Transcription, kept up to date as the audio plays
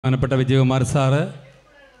ബഹുമാനപ്പെട്ട വിജയകുമാർ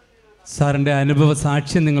സാറിൻ്റെ അനുഭവ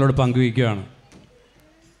സാക്ഷ്യം നിങ്ങളോട് പങ്കുവയ്ക്കുകയാണ്.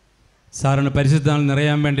 സാറിന് പരിശുദ്ധാൽ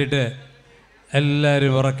നിറയാൻ വേണ്ടിയിട്ട്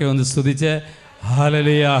എല്ലാവരും ഉറക്കെ ഒന്ന് സ്തുതിച്ച്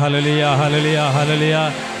ഹല്ലേലൂയ ഹല്ലേലൂയ ഹല്ലേലൂയ ഹല്ലേലൂയ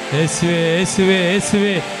യേശുവേ യേശുവേ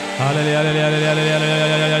യേശുവേ ഹല്ലേലൂയ ഹല്ലേലൂയ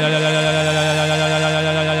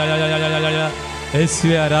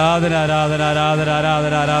യേശുവേ ആരാധന ആരാധന ആരാധന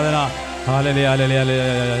ആരാധന ആരാധന hallelujah hallelujah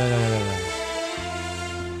hallelujah.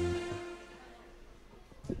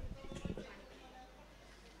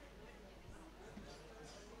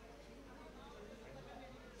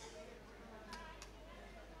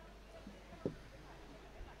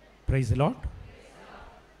 Praise the Lord.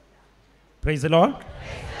 Praise the Lord.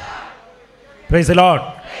 Praise the Lord.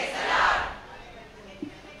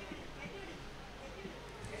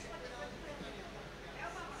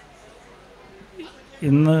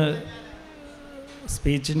 ഇന്ന്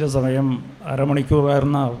സ്പീച്ചിൻ്റെ സമയം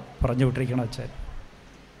അരമണിക്കൂറായിരുന്നാണ് പറഞ്ഞു വിട്ടിരിക്കണം അച്ഛൻ.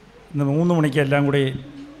 ഇന്ന് 3 മണിക്ക് എല്ലാം കൂടി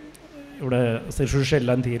ഇവിടെ ശുശ്രൂഷ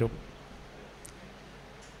എല്ലാം തീരും.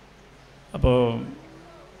 അപ്പോൾ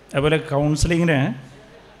അതുപോലെ കൗൺസിലിങ്ങിന്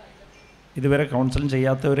ഇതുവരെ കൗൺസിലിംഗ്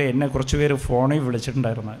ചെയ്യാത്തവർ എന്നെ കുറച്ച് പേര് ഫോണിൽ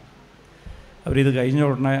വിളിച്ചിട്ടുണ്ടായിരുന്നു. അവരിത് കഴിഞ്ഞ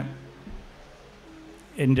ഉടനെ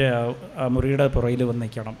എൻ്റെ ആ മുറിയുടെ പുറയിൽ വന്ന്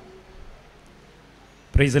നിൽക്കണം.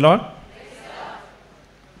 Price the Lord.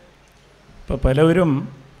 ഇപ്പോൾ പലവരും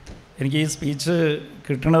എനിക്ക് ഈ സ്പീച്ച്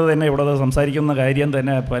കിട്ടണത് തന്നെ ഇവിടെ സംസാരിക്കുന്ന കാര്യം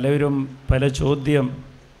തന്നെ പലവരും പല ചോദ്യം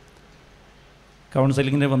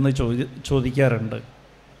കൗൺസിലിങ്ങിന് വന്ന് ചോദിക്കാറുണ്ട്.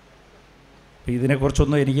 അപ്പോൾ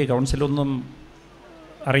ഇതിനെക്കുറിച്ചൊന്നും എനിക്ക് കൗൺസിലൊന്നും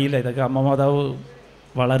അറിയില്ല. ഇതൊക്കെ അമ്മ മാതാവ്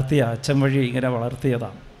വളർത്തിയ അച്ഛൻ വഴി ഇങ്ങനെ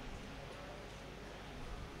വളർത്തിയതാണ്.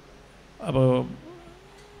 അപ്പോൾ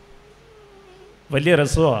വലിയ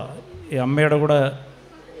രസമാണ് ഈ അമ്മയുടെ കൂടെ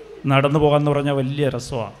നടന്നു പോകാമെന്ന് പറഞ്ഞാൽ വലിയ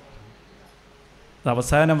രസമാണ്.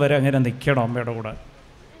 അവസാനം വരെ അങ്ങനെ നിൽക്കണം അമ്മയുടെ കൂടെ.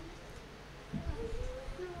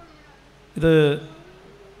 ഇത്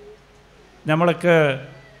നമ്മളൊക്കെ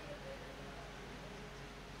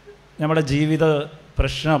നമ്മുടെ ജീവിത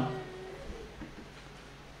പ്രശ്നം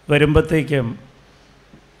വരുമ്പോഴത്തേക്കും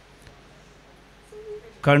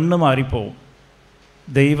കണ്ണ് മാറിപ്പോവും.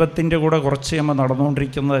 ദൈവത്തിൻ്റെ കൂടെ കുറച്ച് നമ്മൾ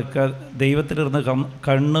നടന്നുകൊണ്ടിരിക്കുന്നതൊക്കെ ദൈവത്തിലിരുന്ന്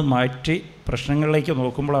കണ്ണ് മാറ്റി പ്രശ്നങ്ങളിലേക്ക്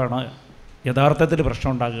നോക്കുമ്പോഴാണ് യഥാർത്ഥത്തിൽ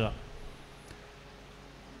പ്രശ്നം ഉണ്ടാകുക.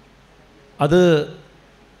 അത്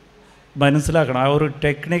മനസ്സിലാക്കണം. ആ ഒരു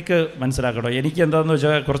ടെക്നിക്ക് മനസ്സിലാക്കണം. എനിക്ക് എന്താണെന്ന്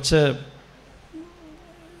വെച്ചാൽ കുറച്ച്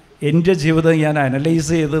എൻ്റെ ജീവിതം ഞാൻ അനലൈസ്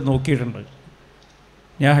ചെയ്ത് നോക്കിയിട്ടുണ്ട്.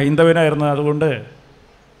 ഞാൻ ഹൈന്ദവനായിരുന്നു. അതുകൊണ്ട്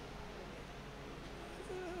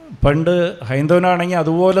പണ്ട് ഹൈന്ദവനാണെങ്കിൽ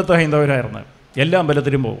അതുപോലത്തെ ഹൈന്ദവനായിരുന്നു. എല്ലാ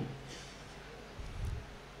അമ്പലത്തിലും പോകും.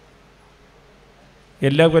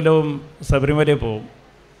 എല്ലാ കൊല്ലവും ശബരിമലയിൽ പോകും.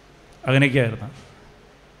 അങ്ങനെയൊക്കെയായിരുന്നു.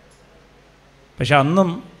 പക്ഷെ അന്നും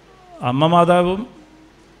അമ്മ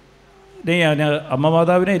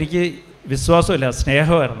മാതാവിനെ എനിക്ക് വിശ്വാസമില്ല,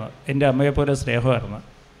 സ്നേഹമായിരുന്നു. എൻ്റെ അമ്മയെപ്പോലെ സ്നേഹമായിരുന്നു.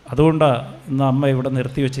 അതുകൊണ്ടാണ് ഇന്ന് അമ്മ ഇവിടെ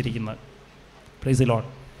നിർത്തി വച്ചിരിക്കുന്നത്. Price the lord.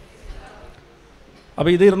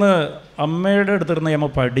 അപ്പോൾ ഇതിരുന്ന് അമ്മയുടെ അടുത്തിരുന്ന് നമ്മൾ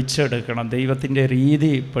പഠിച്ചെടുക്കണം. ദൈവത്തിൻ്റെ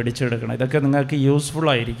രീതി പഠിച്ചെടുക്കണം. ഇതൊക്കെ നിങ്ങൾക്ക്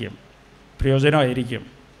യൂസ്ഫുള്ളായിരിക്കും, പ്രയോജനമായിരിക്കും.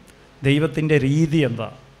 ദൈവത്തിൻ്റെ രീതി എന്താ,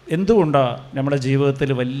 എന്തുകൊണ്ടാണ് നമ്മുടെ ജീവിതത്തിൽ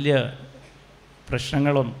വലിയ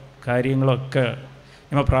പ്രശ്നങ്ങളും കാര്യങ്ങളൊക്കെ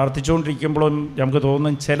നമ്മൾ പ്രാർത്ഥിച്ചുകൊണ്ടിരിക്കുമ്പോഴും നമുക്ക്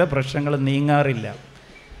തോന്നും ചില പ്രശ്നങ്ങൾ നീങ്ങാറില്ല.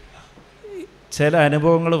 ചില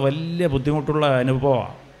അനുഭവങ്ങൾ വലിയ ബുദ്ധിമുട്ടുള്ള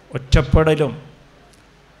അനുഭവമാണ്. ഒറ്റപ്പെടലും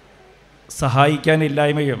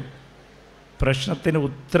സഹായിക്കാനില്ലായ്മയും പ്രശ്നത്തിന്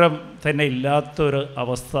ഉത്തരം തന്നെ ഇല്ലാത്തൊരു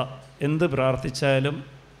അവസ്ഥ. എന്ത് പ്രാർത്ഥിച്ചാലും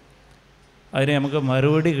അതിന് നമുക്ക്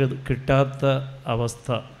മറുപടി കിട്ടാത്ത അവസ്ഥ.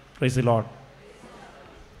 Praise the Lord.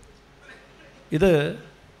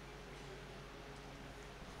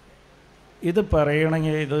 ഇത്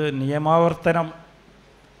പറയണമെങ്കിൽ ഇത് നിയമാവർത്തനം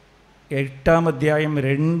 8-ാം അധ്യായം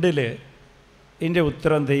 2 ഇതിൻ്റെ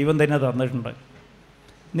ഉത്തരം ദൈവം തന്നെ തന്നിട്ടുണ്ട്.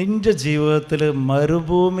 നിൻ്റെ ജീവിതത്തിൽ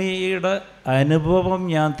മരുഭൂമിയുടെ അനുഭവം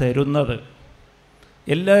ഞാൻ തരുന്നത്.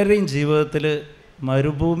 എല്ലാവരുടെയും ജീവിതത്തിൽ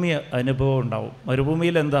മരുഭൂമി അനുഭവം ഉണ്ടാവും.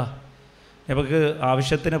 മരുഭൂമിയിൽ എന്താ, നമുക്ക്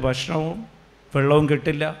ആവശ്യത്തിന് ഭക്ഷണവും വെള്ളവും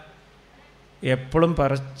കിട്ടില്ല. എപ്പോഴും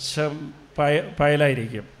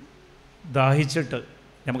പയലായിരിക്കും. ദാഹിച്ചിട്ട്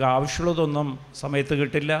നമുക്ക് ആവശ്യമുള്ളതൊന്നും സമയത്ത്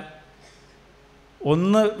കിട്ടില്ല.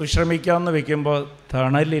 ഒന്ന് വിശ്രമിക്കാമെന്ന് വയ്ക്കുമ്പോൾ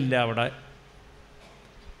തണലില്ല അവിടെ.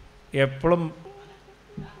 എപ്പോഴും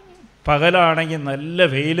പകലാണെങ്കിൽ നല്ല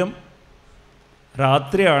വെയിലും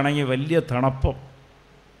രാത്രിയാണെങ്കിൽ വലിയ തണുപ്പും.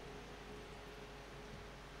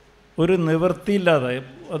 ഒരു നിവൃത്തിയില്ലാതെ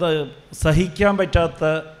അത് സഹിക്കാൻ പറ്റാത്ത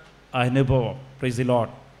അനുഭവം. Price the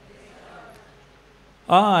Lord.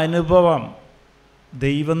 ആ അനുഭവം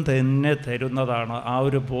ദൈവം തന്നെ തരുന്നതാണ്. ആ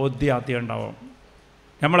ഒരു ബോധ്യം ആദ്യം ഉണ്ടാവും.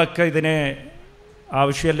 നമ്മളൊക്കെ ഇതിനെ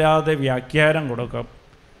ആവശ്യമില്ലാതെ വ്യാഖ്യാനം കൊടുക്കും.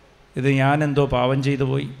 ഇത് ഞാനെന്തോ പാപം ചെയ്തു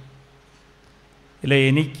പോയി, ഇല്ല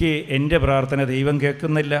എനിക്ക് എൻ്റെ പ്രാർത്ഥന ദൈവം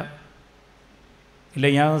കേൾക്കുന്നില്ല, ഇല്ല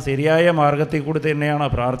ഞാൻ ശരിയായ മാർഗത്തിൽ കൂടി തന്നെയാണോ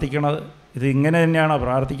പ്രാർത്ഥിക്കണത്, ഇത് ഇങ്ങനെ തന്നെയാണോ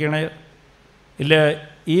പ്രാർത്ഥിക്കണത്, ഇല്ല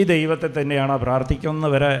ഈ ദൈവത്തെ തന്നെയാണോ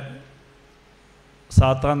പ്രാർത്ഥിക്കുന്നവരെ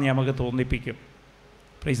സാത്താൻ നമുക്ക് തോന്നിപ്പിക്കും.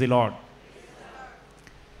 Price the Lord.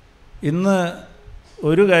 ഇന്ന്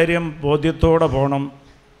ഒരു കാര്യം ബോധ്യത്തോടെ പോകണം,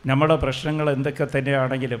 നമ്മുടെ പ്രശ്നങ്ങൾ എന്തൊക്കെ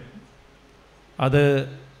തന്നെയാണെങ്കിലും അത്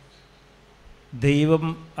ദൈവം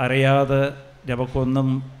അറിയാതെ നമുക്കൊന്നും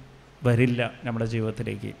വരില്ല. നമ്മുടെ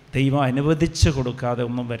ജീവിതത്തിലേക്ക് ദൈവം അനുവദിച്ച് കൊടുക്കാതെ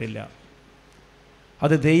ഒന്നും വരില്ല.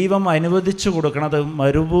 അത് ദൈവം അനുവദിച്ചു കൊടുക്കണത്,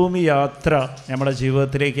 മരുഭൂമി യാത്ര നമ്മുടെ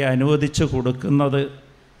ജീവിതത്തിലേക്ക് അനുവദിച്ചു കൊടുക്കുന്നത്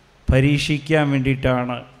പരീക്ഷിക്കാൻ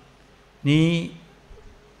വേണ്ടിയിട്ടാണ്. നീ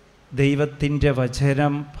ദൈവത്തിൻ്റെ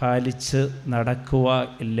വചനം പാലിച്ച് നടക്കുക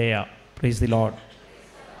ഇല്ലയാ. Price the Lord.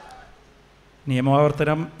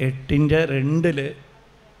 നിയമാവർത്തനം 8:2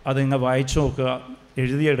 അതിങ്ങ് വായിച്ചു നോക്കുക,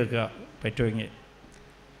 എഴുതിയെടുക്കുക പറ്റുമെങ്കിൽ.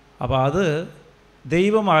 അപ്പോൾ അത്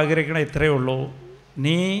ദൈവം ആഗ്രഹിക്കണ ഇത്രയേ ഉള്ളൂ,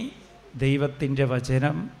 നീ ദൈവത്തിൻ്റെ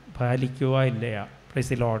വചനം പാലിക്കുക ഇല്ലയാ.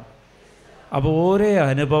 Price the lord. അപ്പോൾ ഓരോ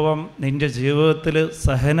അനുഭവം നിൻ്റെ ജീവിതത്തിൽ,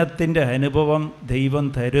 സഹനത്തിൻ്റെ അനുഭവം ദൈവം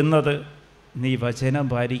തരുന്നത് നീ വചനം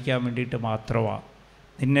പാലിക്കാൻ വേണ്ടിയിട്ട് മാത്രമാണ്,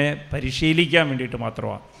 നിന്നെ പരിശീലിക്കാൻ വേണ്ടിയിട്ട്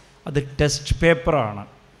മാത്രമാണ്. അത് ടെസ്റ്റ് പേപ്പറാണ്.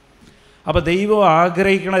 അപ്പോൾ ദൈവം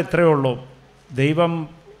ആഗ്രഹിക്കണ ഇത്രയേ ഉള്ളൂ. ദൈവം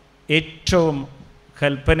ഏറ്റവും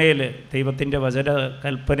കൽപ്പനയിൽ, ദൈവത്തിൻ്റെ വചന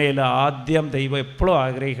കൽപ്പനയിൽ ആദ്യം ദൈവം എപ്പോഴും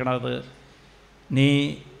ആഗ്രഹിക്കണത്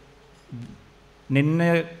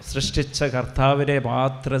നിന്നെ സൃഷ്ടിച്ച കർത്താവിനെ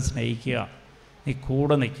മാത്രം സ്നേഹിക്കുക, നീ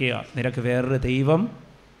കൂടെ നിൽക്കുക, നിനക്ക് വേറൊരു ദൈവം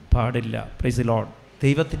പാടില്ല. Praise the lord.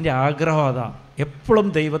 ദൈവത്തിൻ്റെ ആഗ്രഹം അതാ, എപ്പോഴും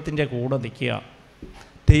ദൈവത്തിൻ്റെ കൂടെ നിൽക്കുക,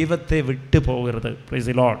 ദൈവത്തെ വിട്ടു പോകരുത്. Praise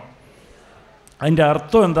the lord. അതിൻ്റെ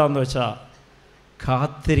അർത്ഥം എന്താണെന്ന് വെച്ചാൽ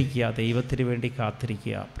കാത്തിരിക്കുക, ദൈവത്തിന് വേണ്ടി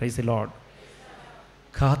കാത്തിരിക്കുക. Praise the Lord.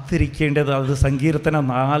 കാത്തിരിക്കേണ്ടത്, അത് സങ്കീർത്തനം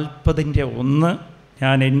 40:1,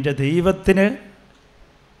 ഞാൻ എൻ്റെ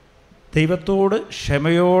ദൈവത്തോട്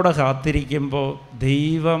ക്ഷമയോടെ കാത്തിരിക്കുമ്പോൾ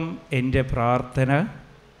ദൈവം എൻ്റെ പ്രാർത്ഥന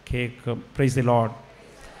കേൾക്കും. Praise the lord.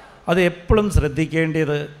 അത് എപ്പോഴും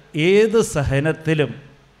ശ്രദ്ധിക്കേണ്ടത്, ഏത് സഹനത്തിലും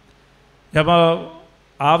നമ്മൾ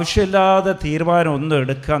ആവശ്യമില്ലാതെ തീരുമാനമൊന്നും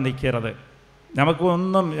എടുക്കാൻ നിൽക്കരുത്. നമുക്ക്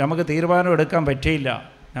തീരുമാനം എടുക്കാൻ പറ്റില്ല,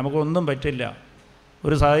 നമുക്കൊന്നും പറ്റില്ല.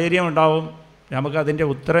 ഒരു സാഹചര്യം ഉണ്ടാവും, നമുക്കതിൻ്റെ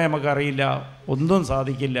ഉത്തരം നമുക്കറിയില്ല, ഒന്നും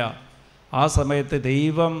സാധിക്കില്ല. ആ സമയത്ത്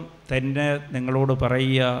ദൈവം തന്നെ നിങ്ങളോട്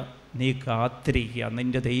പറയുക, നീ കാത്തിരിക്കുക,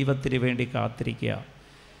 നിൻ്റെ ദൈവത്തിന് വേണ്ടി കാത്തിരിക്കുക,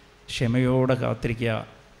 ക്ഷമയോടെ കാത്തിരിക്കുക.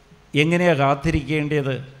 എങ്ങനെയാണ്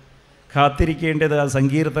കാത്തിരിക്കേണ്ടത്? ആ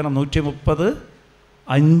സങ്കീർത്തനം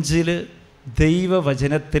 130:5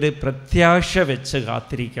 ദൈവവചനത്തിൽ പ്രത്യാശ വെച്ച്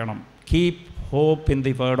കാത്തിരിക്കണം. Keep hope in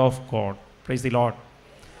the word of God. Praise the lord.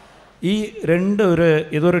 ഈ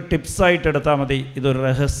ഇതൊരു ടിപ്സായിട്ട് എടുത്താൽ മതി. ഇതൊരു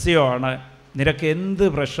രഹസ്യമാണ്. നിനക്ക് എന്ത്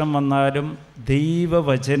പ്രശ്നം വന്നാലും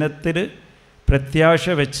ദൈവവചനത്തിൽ പ്രത്യാശ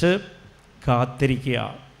വെച്ച് കാത്തിരിക്കുക.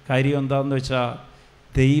 കാര്യം എന്താണെന്ന് വെച്ചാൽ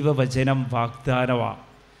ദൈവവചനം വാഗ്ദാനമാണ്.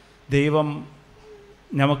 ദൈവം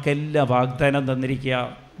നമുക്കെല്ലാം വാഗ്ദാനം തന്നിരിക്കുക.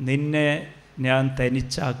 നിന്നെ ഞാൻ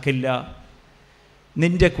തനിച്ചാക്കില്ല,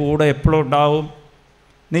 നിൻ്റെ കൂടെ എപ്പോഴും ഉണ്ടാവും,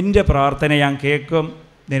 നിൻ്റെ പ്രാർത്ഥന ഞാൻ കേൾക്കും,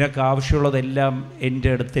 നിനക്ക് ആവശ്യമുള്ളതെല്ലാം എൻ്റെ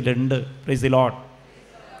അടുത്തിലുണ്ട്. Price the Lord.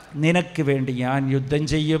 നിനക്ക് വേണ്ടി ഞാൻ യുദ്ധം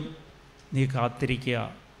ചെയ്യും, നീ കാത്തിരിക്കുക.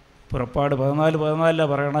 പുറപ്പാട് 14:14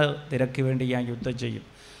 പറയണത്, നിനക്ക് വേണ്ടി ഞാൻ യുദ്ധം ചെയ്യും.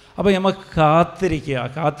 അപ്പോൾ നമുക്ക്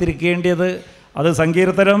കാത്തിരിക്കേണ്ടത്, അത്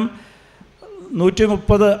സങ്കീർത്തനം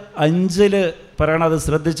 130:5 പറയണത്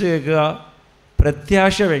ശ്രദ്ധിച്ച് കേൾക്കുക.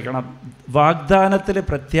 പ്രത്യാശ വയ്ക്കണം, വാഗ്ദാനത്തിൽ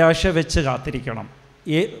പ്രത്യാശ വെച്ച് കാത്തിരിക്കണം.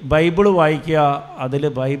 ബൈബിള് വായിക്കുക, അതിൽ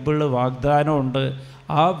ബൈബിളിൽ വാഗ്ദാനമുണ്ട്.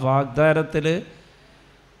 ആ വാഗ്ദാനത്തിൽ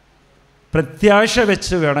പ്രത്യാശ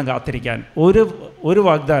വെച്ച് വേണം കാത്തിരിക്കാൻ. ഒരു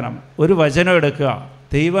വാഗ്ദാനം, ഒരു വചനം എടുക്കുക,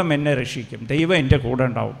 ദൈവം എന്നെ രക്ഷിക്കും, ദൈവം എൻ്റെ കൂടെ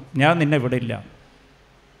ഉണ്ടാവും, ഞാൻ നിന്നെ വിടില്ല.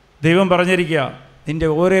 ദൈവം പറഞ്ഞിരിക്കുക, നിൻ്റെ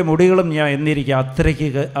ഓരോ മുടികളും ഞാൻ എന്നിരിക്കുക,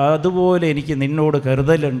 അത്രയ്ക്ക് അതുപോലെ എനിക്ക് നിന്നോട്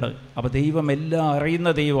കരുതലുണ്ട്. അപ്പോൾ ദൈവം എല്ലാം അറിയുന്ന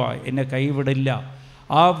ദൈവമാണ്, എന്നെ കൈവിടില്ല.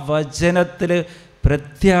 ആ വചനത്തിൽ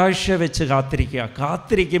പ്രത്യാശ വെച്ച്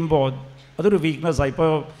കാത്തിരിക്കുമ്പോൾ അതൊരു വീക്ക്നെസ്സാണ്.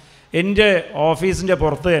 ഇപ്പോൾ എൻ്റെ ഓഫീസിൻ്റെ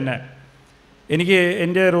പുറത്ത് തന്നെ എനിക്ക്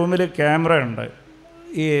എൻ്റെ റൂമിൽ ക്യാമറ ഉണ്ട്.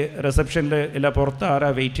 ഈ റിസപ്ഷനിൽ ഇല്ല, പുറത്ത് ആരാ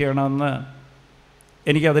വെയിറ്റ് ചെയ്യണമെന്ന്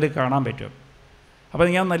എനിക്കതിൽ കാണാൻ പറ്റും. അപ്പോൾ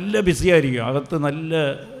ഞാൻ നല്ല ബിസിയായിരിക്കും, അകത്ത് നല്ല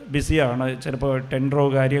ബിസിയാണ്. ചിലപ്പോൾ ടെൻഡറോ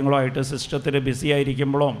കാര്യങ്ങളോ ആയിട്ട് സിസ്റ്റത്തിൽ ബിസി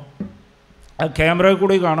ആയിരിക്കുമ്പോഴും ആ ക്യാമറയിൽ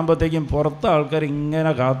കൂടി കാണുമ്പോഴത്തേക്കും പുറത്ത് ആൾക്കാർ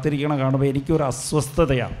ഇങ്ങനെ കാത്തിരിക്കണം കാണുമ്പോൾ എനിക്കൊരു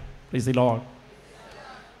അസ്വസ്ഥതയാണ്. Please the Lord.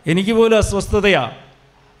 എനിക്ക് പോലും അസ്വസ്ഥതയാണ്.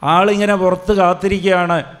 ആളിങ്ങനെ പുറത്ത്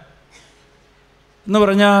കാത്തിരിക്കുകയാണ് എന്ന്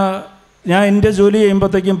പറഞ്ഞാൽ ഞാൻ എൻ്റെ ജോലി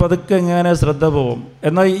ചെയ്യുമ്പോഴത്തേക്കും പതുക്കെ ഇങ്ങനെ ശ്രദ്ധ പോവും.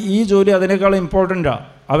 എന്നാൽ ഈ ജോലി അതിനേക്കാൾ ഇമ്പോർട്ടൻ്റാണ്.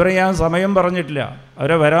 അവരെ ഞാൻ സമയം പറഞ്ഞിട്ടില്ല,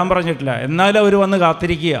 അവരെ വരാൻ പറഞ്ഞിട്ടില്ല, എന്നാലും അവർ വന്ന്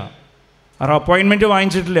കാത്തിരിക്കുക. അവർ അപ്പോയിൻമെൻറ്റ്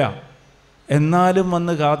വാങ്ങിച്ചിട്ടില്ല, എന്നാലും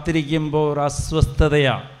വന്ന് കാത്തിരിക്കുമ്പോൾ ഒരു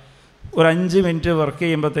അസ്വസ്ഥതയാണ്. ഒരു 5 മിനിറ്റ് വർക്ക്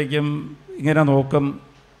ചെയ്യുമ്പോഴത്തേക്കും ഇങ്ങനെ നോക്കും,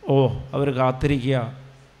 ഓ അവർ കാത്തിരിക്കുക,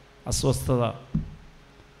 അസ്വസ്ഥത.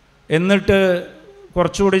 എന്നിട്ട്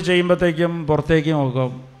കുറച്ചുകൂടി ചെയ്യുമ്പോഴത്തേക്കും പുറത്തേക്ക്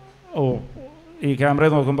നോക്കും, ഓ ഈ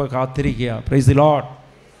ക്യാമറയിൽ നോക്കുമ്പോൾ കാത്തിരിക്കുക. Praise the lord.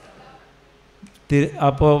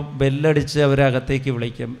 അപ്പോൾ ബെല്ലടിച്ച് അവരെ അകത്തേക്ക്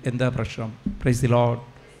വിളിക്കും. എന്താ പ്രശ്നം? Praise the Lord.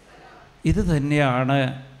 ഇത് തന്നെയാണ്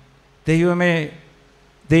ദൈവമേ.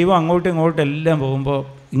 ദൈവം അങ്ങോട്ടും ഇങ്ങോട്ടും എല്ലാം പോകുമ്പോൾ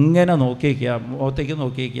ഇങ്ങനെ നോക്കിയിരിക്കുക, മുഖത്തേക്ക്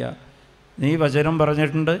നോക്കിയിരിക്കുക. നീ വചനം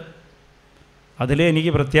പറഞ്ഞിട്ടുണ്ട്, അതിൽ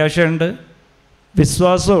എനിക്ക് പ്രത്യാശയുണ്ട്,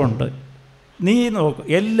 വിശ്വാസമുണ്ട്. നീ നോക്ക്.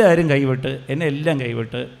 എല്ലാവരും കൈവിട്ട്, എന്നെ എല്ലാം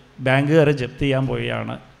കൈവിട്ട്, ബാങ്കുകാർ ജപ്തി ചെയ്യാൻ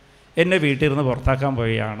പോവുകയാണ്, എന്നെ വീട്ടിൽ നിന്ന് പുറത്താക്കാൻ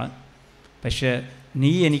പോവുകയാണ്. പക്ഷേ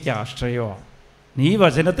നീ എനിക്ക് ആശ്രയമാണ്. നീ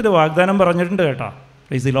വചനത്തിൽ വാഗ്ദാനം പറഞ്ഞിട്ടുണ്ട് കേട്ടോ.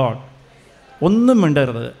 Praise the lord. ഒന്നും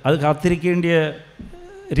മിണ്ടരുത്. അത് കാത്തിരിക്കേണ്ടിയ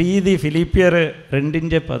രീതി ഫിലിപ്പിയർ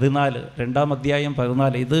 2:14, 2-ാം അധ്യായം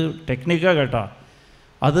 14. ഇത് ടെക്നിക്കാണ് കേട്ടോ.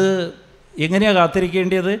 അത് എങ്ങനെയാണ്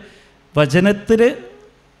കാത്തിരിക്കേണ്ടത്? വചനത്തിൽ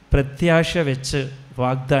പ്രത്യാശ വെച്ച്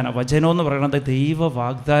വാഗ്ദാനം. വചനമെന്ന് പറയുന്നത് ദൈവ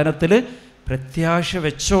വാഗ്ദാനത്തിൽ പ്രത്യാശ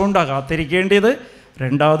വെച്ചുകൊണ്ടാണ് കാത്തിരിക്കേണ്ടത്.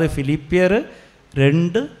 2 ഫിലിപ്പിയർ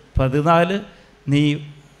 2:14. നീ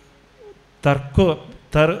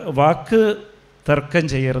തർക്കം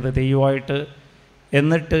ചെയ്യരുത് ദൈവമായിട്ട്,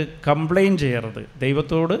 എന്നിട്ട് കംപ്ലയിൻറ്റ് ചെയ്യരുത്,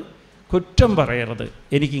 ദൈവത്തോട് കുറ്റം പറയരുത്.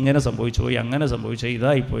 എനിക്കിങ്ങനെ സംഭവിച്ചു പോയി, അങ്ങനെ സംഭവിച്ചു,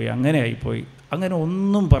 ഇതായിപ്പോയി, അങ്ങനെ ആയിപ്പോയി, അങ്ങനെ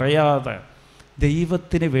ഒന്നും പറയാതെ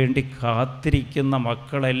ദൈവത്തിന് വേണ്ടി കാത്തിരിക്കുന്ന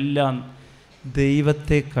മക്കളെല്ലാം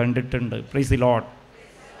ദൈവത്തെ കണ്ടിട്ടുണ്ട്. Praise the lord.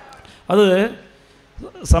 അത്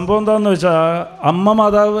സംഭവം എന്താണെന്ന് വെച്ചാൽ, അമ്മ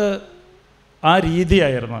മാതാവ് ആ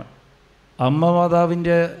രീതിയായിരുന്നു. അമ്മ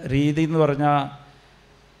മാതാവിൻ്റെ രീതി എന്ന് പറഞ്ഞാൽ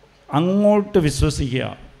അങ്ങോട്ട് വിശ്വസിക്കുക.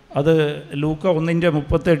 അത് ലൂക്ക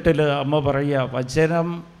 1:38 അമ്മ പറയുക, വചനം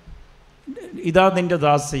ഇതാ നിൻ്റെ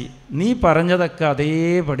ദാസി, നീ പറഞ്ഞതൊക്കെ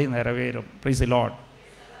അതേപടി നിറവേറും. Price the lord.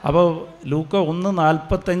 അപ്പോൾ ലൂക്ക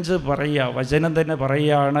 1:45 പറയുക, വചനം തന്നെ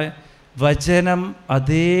പറയുകയാണ്, വചനം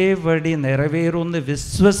അതേപടി നിറവേറുമെന്ന്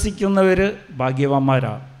വിശ്വസിക്കുന്നവർ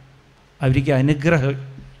ഭാഗ്യവാന്മാരാണ്, അവർക്ക് അനുഗ്രഹം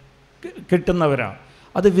കിട്ടുന്നവരാണ്.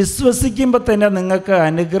 അത് വിശ്വസിക്കുമ്പോൾ തന്നെ നിങ്ങൾക്ക്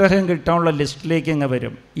അനുഗ്രഹം കിട്ടാനുള്ള ലിസ്റ്റിലേക്ക് ഇങ്ങ്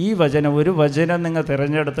വരും. ഈ വചനം, ഒരു വചനം നിങ്ങൾ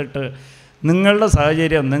തിരഞ്ഞെടുത്തിട്ട്, നിങ്ങളുടെ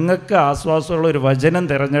സാഹചര്യം, നിങ്ങൾക്ക് ആശ്വാസമുള്ള ഒരു വചനം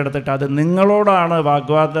തിരഞ്ഞെടുത്തിട്ട് അത് നിങ്ങളോടാണ്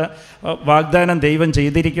വാഗ്ദാനം ദൈവം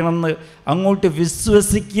ചെയ്തിരിക്കണമെന്ന് അങ്ങോട്ട്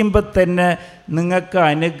വിശ്വസിക്കുമ്പോൾ തന്നെ നിങ്ങൾക്ക്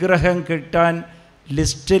അനുഗ്രഹം കിട്ടാൻ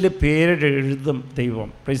ലിസ്റ്റിൽ പേരെഴുതും ദൈവം.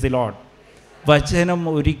 Price the Lord. വചനം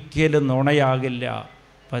ഒരിക്കലും നുണയാകില്ല.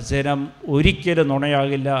 വചനം ഒരിക്കലും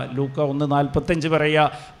നുണയാകില്ല. ലൂക്ക 1:45 പറയുക,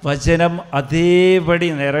 വചനം അതേപടി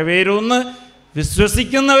നിറവേറുമെന്ന്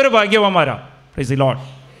വിശ്വസിക്കുന്നവർ ഭാഗ്യവാന്മാരാണ്. Price the Lord.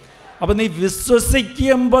 അപ്പം നീ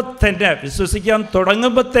വിശ്വസിക്കുമ്പോൾ തന്നെ, വിശ്വസിക്കാൻ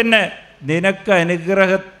തുടങ്ങുമ്പോൾ തന്നെ നിനക്ക്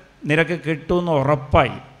അനുഗ്രഹം നിനക്ക് കിട്ടുമെന്ന്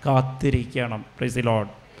ഉറപ്പായി കാത്തിരിക്കണം. Price the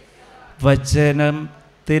Lord.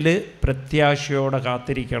 വചനത്തിൽ പ്രത്യാശയോടെ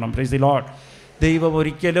കാത്തിരിക്കണം. Price the lord. ദൈവം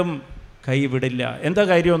ഒരിക്കലും കൈവിടില്ല. എന്താ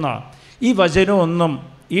കാര്യമെന്നാ, ഈ വചനമൊന്നും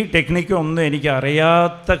ഈ ടെക്നിക്കൊന്നും എനിക്ക്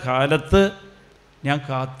അറിയാത്ത കാലത്ത് ഞാൻ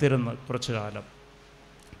കാത്തിരുന്ന് കുറച്ച് കാലം.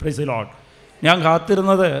 Price the lord. ഞാൻ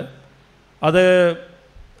കാത്തിരുന്നത് അത്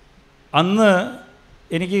അന്ന്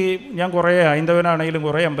ഞാൻ കുറേ ഹൈന്ദവനാണെങ്കിലും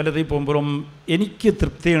കുറേ അമ്പലത്തിൽ പോകുമ്പോഴും എനിക്ക്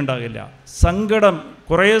തൃപ്തി ഉണ്ടാകില്ല. സങ്കടം,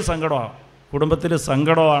 കുറേ സങ്കടമാണ്. കുടുംബത്തിൽ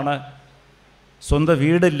സങ്കടമാണ്. സ്വന്തം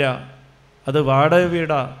വീടില്ല, അത് വാടക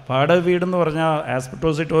വീടാണ്. വാടക വീടെന്ന് പറഞ്ഞാൽ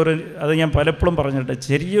ആസ്പെറ്റോസിറ്റോര്, അത് ഞാൻ പലപ്പോഴും പറഞ്ഞിട്ട്,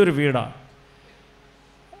 ചെറിയൊരു വീടാണ്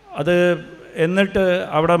അത്. എന്നിട്ട്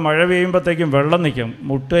അവിടെ മഴ പെയ്യുമ്പോഴത്തേക്കും വെള്ളം നിൽക്കും,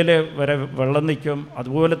 മുട്ടയിൽ വരെ വെള്ളം നിൽക്കും.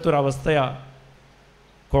 അതുപോലത്തെ ഒരു അവസ്ഥയാണ്.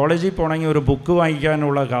 കോളേജിൽ പോകണമെങ്കിൽ ഒരു ബുക്ക്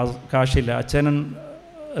വാങ്ങിക്കാനുള്ള കാശില്ല. അച്ഛനും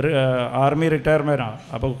ആർമി റിട്ടയർമെൻറ്റാണ്.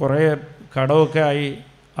 അപ്പോൾ കുറേ കടമൊക്കെ ആയി.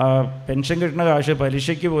 പെൻഷൻ കിട്ടുന്ന കാശ്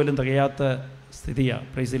പലിശയ്ക്ക് പോലും തികയാത്ത സ്ഥിതിയാണ്.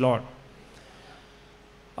 Price the Lord.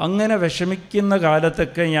 അങ്ങനെ വിഷമിക്കുന്ന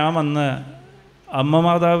കാലത്തൊക്കെ ഞാൻ വന്ന് അമ്മ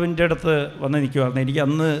മാതാവിൻ്റെ അടുത്ത് വന്ന് നിൽക്കുമായിരുന്നു. എനിക്ക്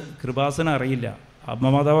അന്ന് കൃപാസനം അറിയില്ല. അമ്മ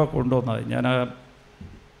മാതാവ് കൊണ്ടുവന്നത്. ഞാൻ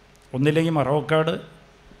ഒന്നില്ലെങ്കിൽ മറവക്കാട്,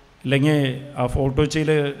 ഇല്ലെങ്കിൽ ആ ഫോർട്ട് കൊച്ചിയിൽ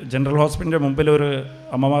ജനറൽ ഹോസ്പിറ്റലിൻ്റെ മുമ്പിൽ ഒരു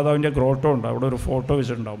അമ്മ മാതാവിൻ്റെ ഗ്രോട്ടോ ഉണ്ട്, അവിടെ ഒരു ഫോട്ടോ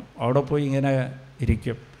വെച്ചിട്ടുണ്ടാവും. അവിടെ പോയി ഇങ്ങനെ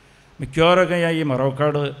ഇരിക്കും. മിക്കവാറൊക്കെ ഞാൻ ഈ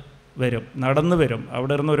മറവക്കാട് വരും, നടന്ന് വരും.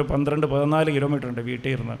 അവിടെ ഇരുന്ന് ഒരു 12-14 കിലോമീറ്റർ ഉണ്ട് വീട്ടിൽ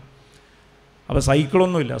ഇരുന്ന്. അപ്പോൾ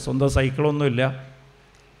സൈക്കിളൊന്നുമില്ല, സ്വന്തം സൈക്കിളൊന്നുമില്ല.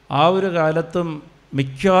 ആ ഒരു കാലത്തും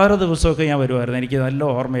മിക്കവാറും ദിവസമൊക്കെ ഞാൻ വരുമായിരുന്നു. എനിക്ക് നല്ല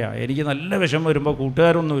ഓർമ്മയാണ്. എനിക്ക് നല്ല വിഷമം വരുമ്പോൾ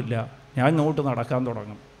കൂട്ടുകാരൊന്നുമില്ല, ഞാൻ ഇങ്ങോട്ട് നടക്കാൻ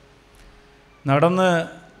തുടങ്ങും. നടന്ന്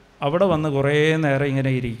അവിടെ വന്ന് കുറേ നേരം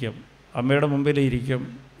ഇങ്ങനെ ഇരിക്കും. അമ്മയുടെ മുമ്പിൽ ഇരിക്കും.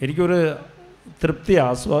 എനിക്കൊരു തൃപ്തി,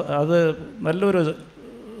 അത് നല്ലൊരു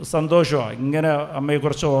സന്തോഷമാണ്. ഇങ്ങനെ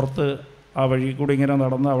അമ്മയെക്കുറിച്ച് ഓർത്ത് ആ വഴി കൂടി ഇങ്ങനെ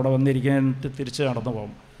നടന്ന് അവിടെ വന്നിരിക്കാൻ തിരിച്ച് നടന്നു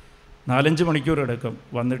പോകും. 4-5 മണിക്കൂർ എടുക്കും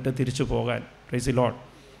വന്നിട്ട് തിരിച്ചു പോകാൻ. Price the lord.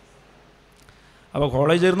 അപ്പോൾ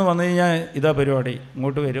കോളേജിൽ നിന്ന് വന്നു കഴിഞ്ഞാൽ ഇതാ പരിപാടി,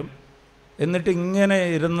 ഇങ്ങോട്ട് വരും. എന്നിട്ട് ഇങ്ങനെ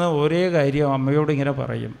ഇരുന്ന് ഒരേ കാര്യം അമ്മയോട് ഇങ്ങനെ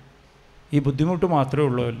പറയും. ഈ ബുദ്ധിമുട്ട് മാത്രമേ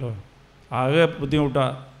ഉള്ളൂല്ലോ, ആകെ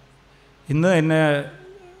ബുദ്ധിമുട്ടാണ്. ഇന്ന് എന്നെ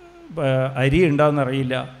അരി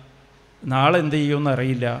ഉണ്ടാകുന്നറിയില്ല, നാളെ എന്ത്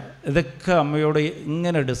ചെയ്യുമെന്നറിയില്ല. ഇതൊക്കെ അമ്മയോട്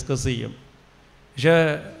ഇങ്ങനെ ഡിസ്കസ് ചെയ്യും. പക്ഷേ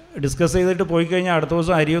ഡിസ്കസ് ചെയ്തിട്ട് പോയി കഴിഞ്ഞാൽ അടുത്ത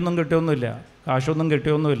ദിവസം അരിയൊന്നും കിട്ടിയൊന്നുമില്ല, കാശൊന്നും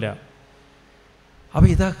കിട്ടിയൊന്നുമില്ല. അപ്പോൾ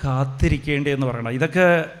ഇതാ കാത്തിരിക്കേണ്ടതെന്ന് പറയണം. ഇതൊക്കെ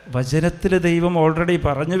വചനത്തിൽ ദൈവം ഓൾറെഡി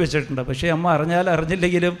പറഞ്ഞു വെച്ചിട്ടുണ്ട്. പക്ഷേ അമ്മ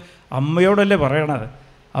അറിഞ്ഞില്ലെങ്കിലും അമ്മയോടല്ലേ പറയണത്.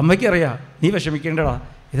 അമ്മയ്ക്കറിയാം, നീ വിഷമിക്കേണ്ടടാ,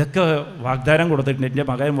 ഇതൊക്കെ വാഗ്ദാനം കൊടുത്തിട്ടുണ്ട്, എൻ്റെ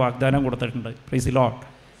മകൻ വാഗ്ദാനം കൊടുത്തിട്ടുണ്ട്. Price the lord.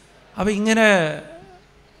 അപ്പോൾ ഇങ്ങനെ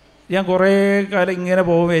ഞാൻ കുറേ കാലം ഇങ്ങനെ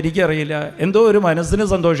പോകുമ്പോൾ എനിക്കറിയില്ല, എന്തോ ഒരു മനസ്സിന്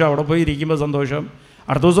സന്തോഷം, അവിടെ പോയി ഇരിക്കുമ്പോൾ സന്തോഷം,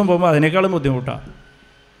 അടുത്ത ദിവസം പോകുമ്പോൾ അതിനേക്കാളും ബുദ്ധിമുട്ടാണ്.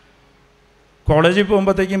 കോളേജിൽ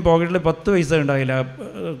പോകുമ്പോഴത്തേക്കും പോക്കറ്റിൽ 10 പൈസ ഉണ്ടായില്ല.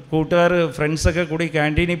 കൂട്ടുകാർ ഫ്രണ്ട്സൊക്കെ കൂടി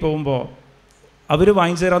ക്യാൻറ്റീനിൽ പോകുമ്പോൾ അവർ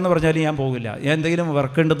വാങ്ങിച്ചു തരാമെന്ന് പറഞ്ഞാൽ ഞാൻ പോകില്ല. ഞാൻ എന്തെങ്കിലും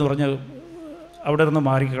വർക്ക് ഉണ്ടെന്ന് പറഞ്ഞ് അവിടെ നിന്ന്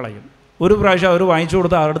മാറിക്കളയും. ഒരു പ്രാവശ്യം അവർ വാങ്ങിച്ചു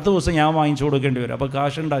കൊടുത്താൽ അടുത്ത ദിവസം ഞാൻ വാങ്ങിച്ചു കൊടുക്കേണ്ടി വരും. അപ്പോൾ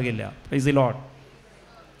കാശുണ്ടാകില്ല. Price the lord.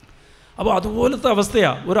 അപ്പോൾ അതുപോലത്തെ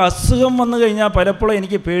അവസ്ഥയാണ്. ഒരു അസുഖം വന്നു കഴിഞ്ഞാൽ പലപ്പോഴും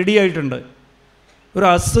എനിക്ക് പേടിയായിട്ടുണ്ട്. ഒരു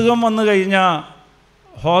അസുഖം വന്നു കഴിഞ്ഞാൽ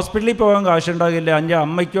ഹോസ്പിറ്റലിൽ പോകാൻ കാശുണ്ടാകില്ല. എൻ്റെ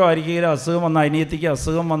അമ്മയ്ക്കോ ആയിരിക്കും അസുഖം വന്നാൽ, അനിയത്തിക്ക്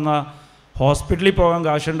അസുഖം വന്നാൽ ഹോസ്പിറ്റലിൽ പോകാൻ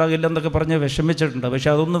കാശുണ്ടാകില്ല എന്നൊക്കെ പറഞ്ഞ് വിഷമിച്ചിട്ടുണ്ട്. പക്ഷെ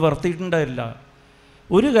അതൊന്നും വർത്തിയിട്ടുണ്ടായില്ല.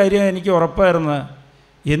 ഒരു കാര്യം എനിക്ക് ഉറപ്പായിരുന്നു,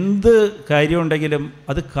 എന്ത് കാര്യമുണ്ടെങ്കിലും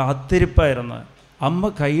അത് കാത്തിരിപ്പായിരുന്നു. അമ്മ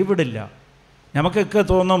കൈവിടില്ല. നമുക്കൊക്കെ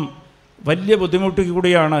തോന്നും വലിയ ബുദ്ധിമുട്ട്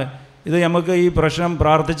കൂടിയാണ് ഇത്, നമുക്ക് ഈ പ്രശ്നം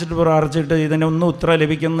പ്രാർത്ഥിച്ചിട്ട് ഇതിനൊന്നും ഉത്തരം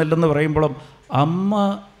ലഭിക്കുന്നില്ലെന്ന് പറയുമ്പോഴും അമ്മ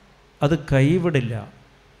അത് കൈവിടില്ല.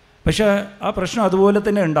 പക്ഷേ ആ പ്രശ്നം അതുപോലെ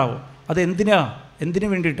തന്നെ ഉണ്ടാവും. എന്തിനു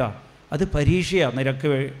വേണ്ടിയിട്ടാണ്? അത് പരീക്ഷയാണ്.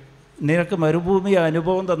 നിനക്ക് മരുഭൂമി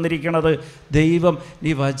അനുഭവം തന്നിരിക്കണത് ദൈവം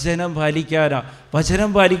നീ വചനം പാലിക്കാനാ. വചനം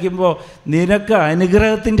പാലിക്കുമ്പോൾ നിനക്ക്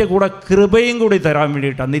അനുഗ്രഹത്തിൻ്റെ കൂടെ കൃപയും കൂടി തരാൻ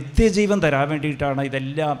വേണ്ടിയിട്ടാണ്, നിത്യജീവൻ തരാൻ വേണ്ടിയിട്ടാണ്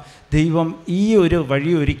ഇതെല്ലാം ദൈവം ഈ ഒരു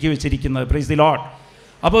വഴി ഒരുക്കി വെച്ചിരിക്കുന്നത്. Price the lord.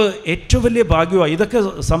 അപ്പോൾ ഏറ്റവും വലിയ ഭാഗ്യമാണ്. ഇതൊക്കെ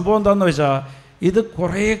സംഭവം എന്താണെന്ന് വെച്ചാൽ, ഇത്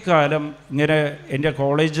കുറേ കാലം ഇങ്ങനെ എൻ്റെ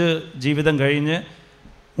കോളേജ് ജീവിതം കഴിഞ്ഞ്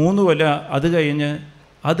 3 കൊല്ലം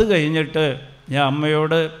അത് കഴിഞ്ഞിട്ട് ഞാൻ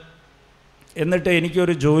അമ്മയോട്, എന്നിട്ട്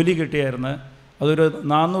എനിക്കൊരു ജോലി കിട്ടിയായിരുന്നു. അതൊരു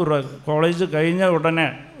 400 രൂപ, കോളേജ് കഴിഞ്ഞ ഉടനെ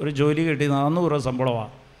ഒരു ജോലി കിട്ടി. 400 രൂപ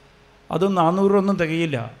ശമ്പളമാണ്. അതും 400 ഒന്നും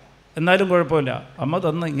തികയില്ല, എന്നാലും കുഴപ്പമില്ല. അമ്മ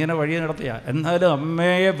തന്ന് ഇങ്ങനെ വഴി നടത്തിയ, എന്നാലും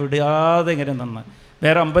അമ്മയെ വിടാതെ ഇങ്ങനെ നിന്ന്.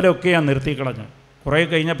 വേറെ അമ്പലമൊക്കെ ഞാൻ നിർത്തിക്കളഞ്ഞു. കുറേ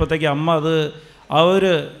കഴിഞ്ഞപ്പോഴത്തേക്ക് അമ്മ ആ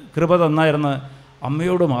ഒരു കൃപ തന്നായിരുന്നു.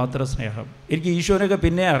 അമ്മയോട് മാത്രം സ്നേഹം. എനിക്ക് ഈശോനൊക്കെ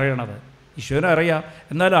പിന്നെ അറിയണത്, ഈശോനെ അറിയാം,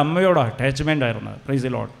 എന്നാലും അമ്മയോട് അറ്റാച്ച്മെൻ്റ് ആയിരുന്നു. Price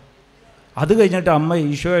the lord. അത് കഴിഞ്ഞിട്ട് അമ്മ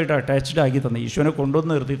ഈശോയായിട്ട് അറ്റാച്ച്ഡ് ആക്കി തന്നെ, ഈശോനെ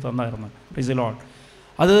കൊണ്ടുവന്ന് നിർത്തി തന്നായിരുന്നു. Price the lord.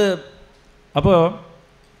 അപ്പോൾ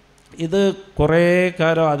ഇത് കുറേ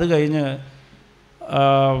കാലം അത് കഴിഞ്ഞ്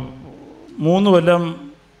 3 കൊല്ലം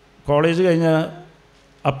കോളേജ് കഴിഞ്ഞ്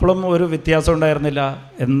അപ്പോഴും ഒരു വ്യത്യാസം ഉണ്ടായിരുന്നില്ല.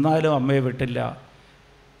 എന്നാലും അമ്മയെ വിട്ടില്ല.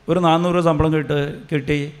 ഒരു 400 ശമ്പളം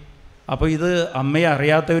കിട്ടി. അപ്പോൾ ഇത് അമ്മയെ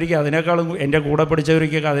അറിയാത്തവർക്ക് അതിനേക്കാളും, എൻ്റെ കൂടെ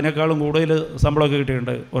പഠിച്ചവർക്കൊക്കെ അതിനേക്കാളും കൂടുതൽ ശമ്പളമൊക്കെ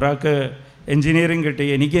കിട്ടിയിട്ടുണ്ട്. ഒരാൾക്ക് എൻജിനീയറിങ് കിട്ടി,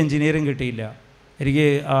 എനിക്ക് എൻജിനീയറിങ് കിട്ടിയില്ല. എനിക്ക്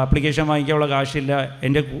ആപ്ലിക്കേഷൻ വാങ്ങിക്കാനുള്ള കാശില്ല.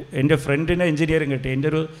 എൻ്റെ ഫ്രണ്ടിന് എൻജിനീയറിങ് കിട്ടി. എൻ്റെ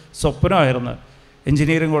ഒരു സ്വപ്നമായിരുന്നു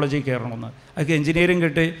എൻജിനീയറിങ് കോളേജിൽ കയറണമെന്ന്. അതൊക്കെ എൻജിനീയറിങ്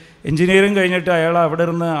കിട്ടി. എൻജിനീയറിങ് കഴിഞ്ഞിട്ട് അയാൾ അവിടെ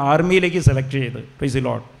നിന്ന് ആർമിയിലേക്ക് സെലക്ട് ചെയ്ത്. Price the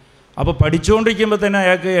lord. അപ്പോൾ പഠിച്ചുകൊണ്ടിരിക്കുമ്പോൾ തന്നെ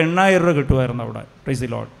അയാൾക്ക് 8000 രൂപ കിട്ടുമായിരുന്നു അവിടെ. Price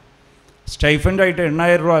the Lord. സ്റ്റൈഫൻഡായിട്ട്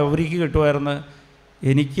 8000 രൂപ അവർക്ക് കിട്ടുമായിരുന്നു.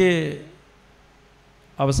 എനിക്ക്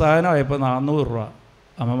അവസാനമായപ്പോൾ 400 രൂപ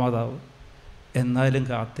അമ്മ മാതാവ്. എന്നാലും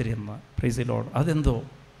കാത്തിരുന്ന. Price the Lord. അതെന്തോ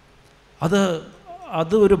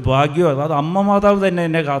അത് ഒരു ഭാഗ്യമാണ്. അത് അമ്മ മാതാവ് തന്നെ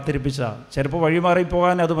എന്നെ കാത്തിരിപ്പിച്ച. ചിലപ്പോൾ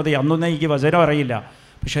വഴിമാറിപ്പോകാൻ അത് മതി. അന്നൊന്നും എനിക്ക് വചനം അറിയില്ല.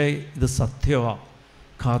 പക്ഷേ ഇത് സത്യമാണ്.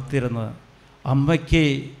 കാത്തിരുന്ന് അമ്മയ്ക്ക്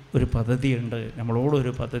ഒരു പദ്ധതിയുണ്ട്,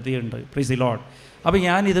 നമ്മളോടൊരു പദ്ധതിയുണ്ട്. Price the lord. അപ്പോൾ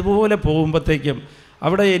ഞാൻ ഇതുപോലെ പോകുമ്പോഴത്തേക്കും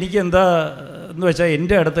അവിടെ എനിക്ക് എന്താ എന്ന് വെച്ചാൽ,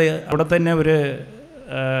 എൻ്റെ അടുത്ത് അവിടെ തന്നെ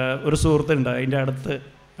ഒരു സുഹൃത്തുണ്ട്. അതിൻ്റെ അടുത്ത്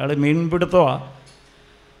അയാൾ മീൻപിടുത്തമാണ്.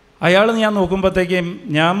 അയാൾ ഞാൻ നോക്കുമ്പോഴത്തേക്കും,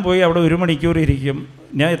 ഞാൻ പോയി അവിടെ 1 മണിക്കൂർ ഇരിക്കും.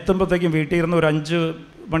 ഞാൻ എത്തുമ്പോഴത്തേക്കും വീട്ടിൽ ഇരുന്ന് ഒരു 5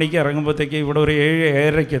 മണിക്ക് ഇറങ്ങുമ്പോഴത്തേക്കും ഇവിടെ ഒരു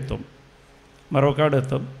 7-7:30 എത്തും, മറവക്കാട്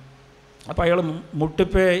എത്തും. അപ്പോൾ അയാൾ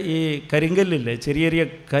മുട്ടിപ്പേ ഈ കരിങ്കല്ലില്ലേ, ചെറിയ ചെറിയ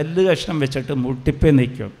കല്ല് കഷ്ണം വെച്ചിട്ട് മുട്ടിപ്പേ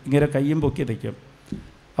നിൽക്കും. ഇങ്ങനെ കയ്യും പൊക്കി നിൽക്കും.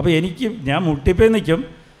 അപ്പോൾ ഞാൻ മുട്ടിപ്പേ നിൽക്കും.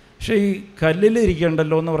 പക്ഷേ ഈ കല്ലിൽ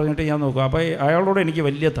ഇരിക്കണ്ടല്ലോ എന്ന് പറഞ്ഞിട്ട് ഞാൻ നോക്കും. അപ്പോൾ അയാളോട് എനിക്ക്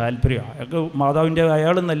വലിയ താല്പര്യമാണ്. അയാൾക്ക് മാതാവിൻ്റെ,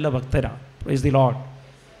 അയാൾ നല്ല ഭക്തനാണ്. Price the lord.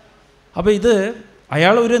 അപ്പോൾ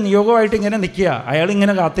അയാൾ ഒരു നിയോഗമായിട്ട് ഇങ്ങനെ നിൽക്കുക,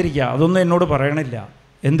 അയാളിങ്ങനെ കാത്തിരിക്കുക, അതൊന്നും എന്നോട് പറയണില്ല.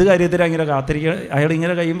 എന്ത് കാര്യത്തിലാണ് ഇങ്ങനെ കാത്തിരിക്കുക?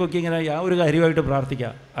 അയാളിങ്ങനെ കഴിയുമ്പോഴേക്ക് ഇങ്ങനെ ഒരു കാര്യമായിട്ട് പ്രാർത്ഥിക്കുക,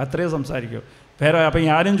 അത്രയും സംസാരിക്കും. വേറെ അപ്പം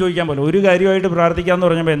ഞാനും ചോദിക്കാൻ പോലെ ഒരു കാര്യമായിട്ട് പ്രാർത്ഥിക്കാമെന്ന്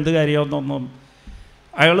പറഞ്ഞപ്പോൾ എന്ത് കാര്യമെന്നൊന്നും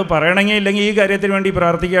അയാൾ പറയണമെങ്കിൽ ഇല്ലെങ്കിൽ ഈ കാര്യത്തിന് വേണ്ടി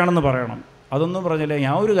പ്രാർത്ഥിക്കുകയാണെന്ന് പറയണം. അതൊന്നും പറഞ്ഞില്ല.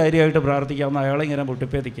 ഞാൻ ഒരു കാര്യമായിട്ട് പ്രാർത്ഥിക്കാമെന്ന് അയാളിങ്ങനെ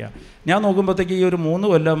മുട്ടിപ്പേതിക്കുക. ഞാൻ നോക്കുമ്പോഴത്തേക്ക് ഈ ഒരു 3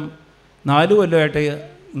 കൊല്ലം 4 കൊല്ലമായിട്ട്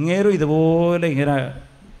ഇങ്ങേരും ഇതുപോലെ ഇങ്ങനെ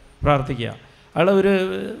പ്രാർത്ഥിക്കുക. അയാൾ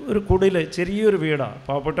ഒരു കുടിൽ ചെറിയൊരു വീടാണ്,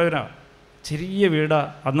 പാവപ്പെട്ടവനാണ്, ചെറിയ വീടാണ്.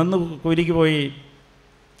 അന്നന്ന് കൂലിക്ക് പോയി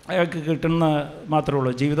അയാൾക്ക് കിട്ടുന്ന മാത്രമേ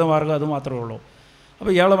ഉള്ളൂ, ജീവിതമാർഗ്ഗം അത് മാത്രമേ ഉള്ളൂ.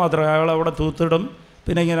 അപ്പോൾ അയാൾ അവിടെ തൂത്തിടും,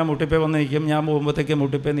 പിന്നെ ഇങ്ങനെ മുട്ടിപ്പേ വന്ന് നിൽക്കും. ഞാൻ പോകുമ്പോഴത്തേക്ക്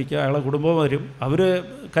മുട്ടിപ്പേ നിൽക്കും. അയാളെ കുടുംബം വരും, അവർ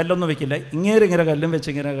കല്ലൊന്നും വെക്കില്ല, ഇങ്ങനെ കല്ലും വെച്ച്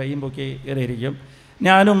ഇങ്ങനെ കൈയും പൊക്കി ഇങ്ങനെ ഇരിക്കും.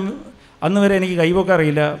 ഞാനും അന്ന് വരെ എനിക്ക് കൈവൊക്കെ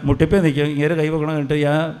അറിയില്ല, മുട്ടിപ്പേ നിൽക്കും, ഇങ്ങനെ കൈവെക്കണം. കണ്ടിട്ട്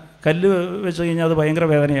ഞാൻ കല്ല് വെച്ച് കഴിഞ്ഞാൽ അത് ഭയങ്കര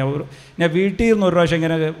വേദനയാവും. ഞാൻ വീട്ടിൽ നിന്ന് ഒരു പ്രാവശ്യം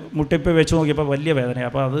ഇങ്ങനെ മുട്ടിപ്പേ വെച്ച് നോക്കിയപ്പോൾ വലിയ വേദനയാണ്.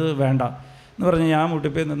 അപ്പോൾ അത് വേണ്ട എന്ന് പറഞ്ഞ് ഞാൻ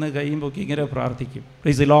മുട്ടിപ്പേ നിന്ന് കൈയും പൊക്കി ഇങ്ങനെ പ്രാർത്ഥിക്കും.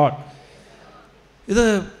 Price the Lord. ഇത്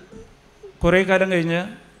കുറേ കാലം കഴിഞ്ഞ്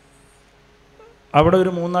അവിടെ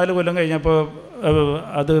ഒരു 3-4 കൊല്ലം കഴിഞ്ഞപ്പോൾ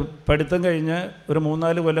അത് പഠിത്തം കഴിഞ്ഞ് ഒരു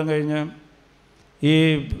 3-4 കൊല്ലം കഴിഞ്ഞ് ഈ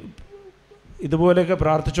ഇതുപോലെയൊക്കെ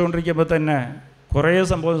പ്രാർത്ഥിച്ചുകൊണ്ടിരിക്കുമ്പോൾ തന്നെ കുറേ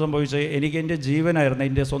സംഭവം സംഭവിച്ച്. എനിക്ക് എൻ്റെ ജീവനായിരുന്നു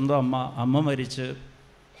എൻ്റെ സ്വന്തം അമ്മ മരിച്ച്,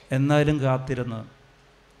 എന്നാലും കാത്തിരുന്ന്,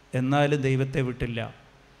 എന്നാലും ദൈവത്തെ വിട്ടില്ല.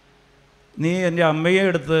 നീ എൻ്റെ അമ്മയെ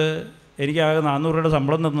എടുത്ത് എനിക്ക് ആകെ 400 രൂപയുടെ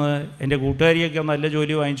ശമ്പളം തന്ന് എൻ്റെ കൂട്ടുകാരിയൊക്കെ നല്ല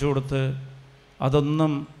ജോലി വാങ്ങിച്ചു കൊടുത്ത്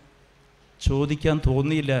അതൊന്നും ചോദിക്കാൻ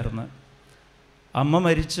തോന്നിയില്ലായിരുന്നു. അമ്മ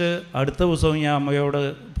മരിച്ച് അടുത്ത ദിവസവും ഞാൻ അമ്മയോട്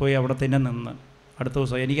പോയി അവിടെ തന്നെ നിന്ന്. അടുത്ത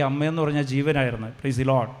ദിവസം എനിക്ക് അമ്മയെന്ന് പറഞ്ഞാൽ ജീവനായിരുന്നു. Price the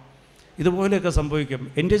Lord. ഇതുപോലെയൊക്കെ സംഭവിക്കും.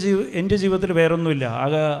 എൻ്റെ ജീവിതത്തിൽ വേറൊന്നുമില്ല,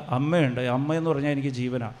 ആകെ അമ്മയുണ്ട്. അമ്മയെന്ന് പറഞ്ഞാൽ എനിക്ക്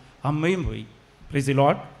ജീവനാണ്. അമ്മയും പോയി. Price the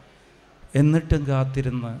Lord. എന്നിട്ടും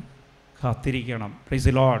കാത്തിരിക്കണം. Price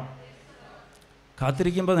the Lord.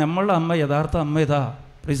 കാത്തിരിക്കുമ്പോൾ നമ്മളുടെ അമ്മ, യഥാർത്ഥ അമ്മ ഇതാ.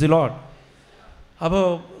 Price the lord. അപ്പോൾ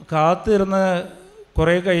കാത്തിരുന്ന്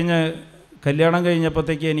കുറേ കഴിഞ്ഞ് കല്യാണം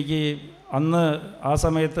കഴിഞ്ഞപ്പോഴത്തേക്ക് എനിക്ക് അന്ന് ആ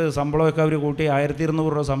സമയത്ത് ശമ്പളമൊക്കെ അവർ കൂട്ടി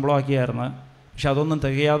 1200 രൂപ ശമ്പളമാക്കിയായിരുന്നു. പക്ഷെ അതൊന്നും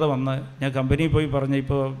തികയാതെ വന്ന് ഞാൻ കമ്പനിയിൽ പോയി പറഞ്ഞു,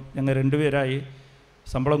 ഇപ്പോൾ ഞങ്ങൾ 2 പേരായി,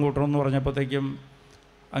 ശമ്പളം കൂട്ടണമെന്ന് പറഞ്ഞപ്പോഴത്തേക്കും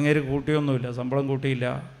അങ്ങേര് കൂട്ടിയൊന്നുമില്ല, ശമ്പളം കൂട്ടിയില്ല,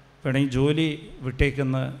 വേണമെങ്കിൽ ജോലി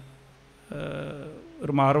വിട്ടേക്കുന്ന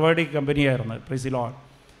ഒരു മാർവാടി കമ്പനിയായിരുന്നു. Praise the Lord.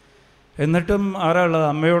 എന്നിട്ടും ആരാളുള്ളത്?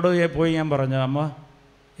 അമ്മയോട് പോയി ഞാൻ പറഞ്ഞു, അമ്മ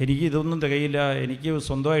എനിക്ക് ഇതൊന്നും തികയില്ല, എനിക്ക്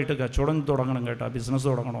സ്വന്തമായിട്ട് കച്ചവടം തുടങ്ങണം കേട്ടോ, ബിസിനസ്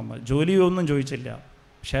തുടങ്ങണമെന്ന്. ജോലിയൊന്നും ചോദിച്ചില്ല,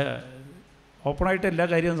 പക്ഷേ ഓപ്പണായിട്ട് എല്ലാ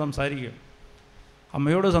കാര്യവും സംസാരിക്കും.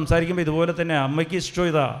 അമ്മയോട് സംസാരിക്കുമ്പോൾ ഇതുപോലെ തന്നെ അമ്മയ്ക്ക് ഇഷ്ടം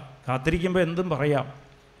ഇതാ, കാത്തിരിക്കുമ്പോൾ എന്തും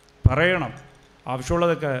പറയണം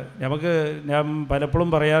ആവശ്യമുള്ളതൊക്കെ. ഞാൻ പലപ്പോഴും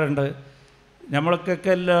പറയാറുണ്ട്,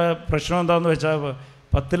 നമ്മൾക്കൊക്കെ എല്ലാ പ്രശ്നം എന്താണെന്ന് വെച്ചാൽ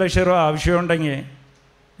 10 ലക്ഷം രൂപ ആവശ്യമുണ്ടെങ്കിൽ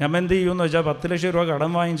നമ്മൾ എന്ത് ചെയ്യുമെന്ന് വെച്ചാൽ 10 ലക്ഷം രൂപ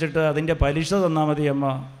കടം വാങ്ങിച്ചിട്ട് അതിൻ്റെ പലിശ തന്നാൽ മതി അമ്മ.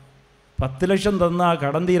 10 ലക്ഷം തന്ന ആ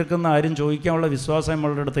കടം തീർക്കുന്ന ആരും ചോദിക്കാനുള്ള വിശ്വാസം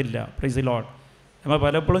നമ്മളുടെ അടുത്തില്ല. Price the Lord. നമ്മൾ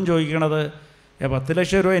പലപ്പോഴും ചോദിക്കണത് 10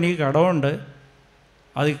 ലക്ഷം രൂപ എനിക്ക് കടമുണ്ട്,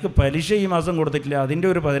 അതിക്ക് പലിശ ഈ മാസം കൊടുത്തിട്ടില്ല, അതിൻ്റെ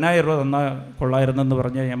ഒരു 10,000 രൂപ തന്നാൽ കൊള്ളായിരുന്നെന്ന്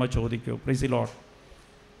പറഞ്ഞ് നമ്മൾ ചോദിക്കൂ. Price the Lord.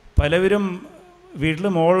 പലവരും വീട്ടിൽ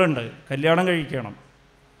മോളുണ്ട്, കല്യാണം കഴിക്കണം,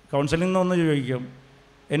 കൗൺസിലിംഗ് ഒന്ന് ചോദിക്കും,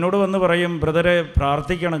 എന്നോട് വന്ന് പറയും, ബ്രദറെ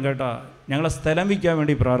പ്രാർത്ഥിക്കണം കേട്ടോ, ഞങ്ങളെ സ്ഥലം വിൽക്കാൻ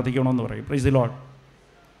വേണ്ടി പ്രാർത്ഥിക്കണമെന്ന് പറയും. Price the Lord.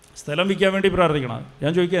 സ്ഥലം വിൽക്കാൻ വേണ്ടി പ്രാർത്ഥിക്കണം.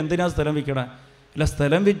 ഞാൻ ചോദിക്കുക, എന്തിനാണ് സ്ഥലം വിൽക്കണേ? അല്ല,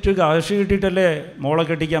 സ്ഥലം വിറ്റ് കാശ് കിട്ടിയിട്ടല്ലേ മോളെ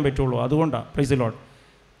കെട്ടിക്കാൻ പറ്റുള്ളൂ, അതുകൊണ്ടാണ്. Price the Lord.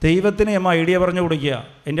 ദൈവത്തിന് നമ്മൾ ഐഡിയ പറഞ്ഞു കൊടുക്കുക,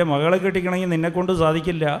 എൻ്റെ മകളെ കെട്ടിക്കണമെങ്കിൽ നിന്നെക്കൊണ്ട്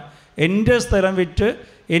സാധിക്കില്ല, എൻ്റെ സ്ഥലം വിറ്റ്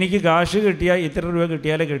എനിക്ക് കാശ് കിട്ടിയാൽ ഇത്ര രൂപ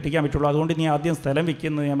കിട്ടിയാലേ കെട്ടിക്കാൻ പറ്റുള്ളൂ, അതുകൊണ്ട് നീ ആദ്യം സ്ഥലം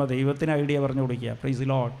വിൽക്കുന്നത് നമ്മൾ ദൈവത്തിന് ഐഡിയ പറഞ്ഞു കൊടുക്കുക. Price the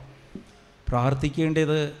Lord.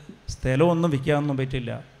 പ്രാർത്ഥിക്കേണ്ടത് സ്ഥലമൊന്നും വിൽക്കാനൊന്നും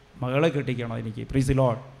പറ്റില്ല, മകളെ കെട്ടിക്കണം എനിക്ക്. Price the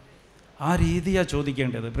Lord. ആ രീതിയാണ്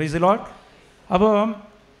ചോദിക്കേണ്ടത്. Price the lord. അപ്പോൾ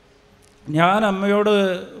ഞാൻ അമ്മയോട്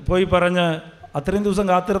പോയി പറഞ്ഞ് അത്രയും ദിവസം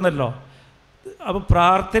കാത്തിരുന്നല്ലോ. അപ്പോൾ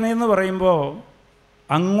പ്രാർത്ഥനയെന്ന് പറയുമ്പോൾ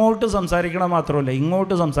അങ്ങോട്ട് സംസാരിക്കണം മാത്രമല്ല,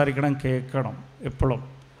 ഇങ്ങോട്ട് സംസാരിക്കണം, കേൾക്കണം എപ്പോഴും.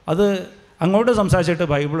 അത് അങ്ങോട്ട് സംസാരിച്ചിട്ട്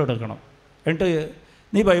ബൈബിൾ എടുക്കണം, എന്നിട്ട്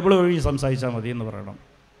നീ ബൈബിൾ വഴി സംസാരിച്ചാൽ മതി എന്ന് പറയണം.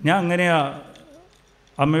 ഞാൻ അങ്ങനെയാണ്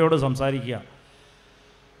അമ്മയോട് സംസാരിക്കുക.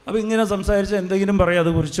 അപ്പോൾ ഇങ്ങനെ സംസാരിച്ച് എന്തെങ്കിലും പറയും,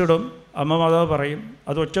 അത് കുറിച്ചിടും, അമ്മ മാതാവ് പറയും,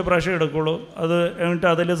 അത് ഒറ്റ പ്രാവശ്യം എടുക്കുള്ളൂ. അത് എന്നിട്ട്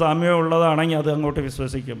അതിൽ സാമ്യം ഉള്ളതാണെങ്കിൽ അത് അങ്ങോട്ട്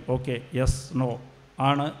വിശ്വസിക്കും. ഓക്കെ, യെസ്, നോ,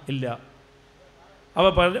 ആണ്, ഇല്ല.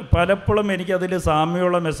 അപ്പോൾ പലപ്പോഴും എനിക്കതിൽ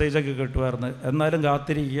സാമ്യമുള്ള മെസ്സേജൊക്കെ കിട്ടുമായിരുന്നു. എന്നാലും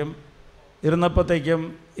കാത്തിരിക്കും. ഇരുന്നപ്പോഴത്തേക്കും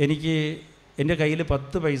എൻ്റെ കയ്യിൽ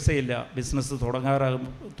 10 പൈസയില്ല, ബിസിനസ്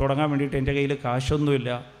തുടങ്ങാൻ വേണ്ടിയിട്ട് എൻ്റെ കയ്യിൽ കാശൊന്നുമില്ല.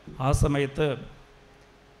 ആ സമയത്ത്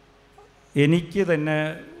എനിക്ക് തന്നെ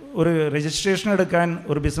ഒരു രജിസ്ട്രേഷൻ എടുക്കാൻ,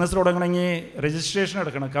 ഒരു ബിസിനസ് തുടങ്ങണമെങ്കിൽ രജിസ്ട്രേഷൻ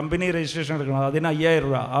എടുക്കണം, കമ്പനി രജിസ്ട്രേഷൻ എടുക്കണം, അതിന് 5000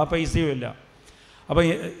 രൂപ, ആ പൈസയും ഇല്ല. അപ്പോൾ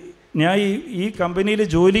ഞാൻ ഈ കമ്പനിയിൽ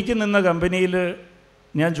ജോലിക്ക്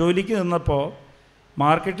നിന്നപ്പോൾ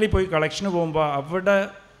മാർക്കറ്റിൽ പോയി കളക്ഷന് പോകുമ്പോൾ അവിടെ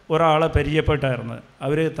ഒരാളെ പരിചയപ്പെട്ടായിരുന്നു.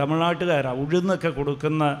 അവർ തമിഴ്നാട്ടുകാരാണ്, ഉഴുന്നൊക്കെ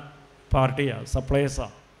കൊടുക്കുന്ന പാർട്ടിയാണ്,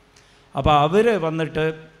 സപ്ലയേഴ്സാണ്. അപ്പോൾ അവർ വന്നിട്ട്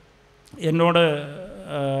എന്നോട്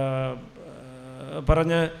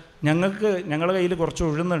പറഞ്ഞ് ഞങ്ങളുടെ കയ്യിൽ കുറച്ച്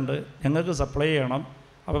ഉഴുന്നുണ്ട്, ഞങ്ങൾക്ക് സപ്ലൈ ചെയ്യണം,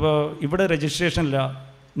 അപ്പോൾ ഇവിടെ രജിസ്ട്രേഷനില്ല,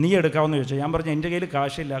 നീ എടുക്കാമെന്ന് ചോദിച്ചു. ഞാൻ പറഞ്ഞു എൻ്റെ കയ്യിൽ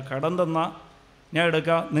കാശില്ല, കടം തന്നാൽ ഞാൻ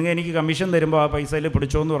എടുക്കാം, നിങ്ങൾ എനിക്ക് കമ്മീഷൻ തരുമ്പോൾ ആ പൈസയിൽ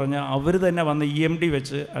പിടിച്ചോന്ന് പറഞ്ഞാൽ അവർ തന്നെ വന്ന് EMD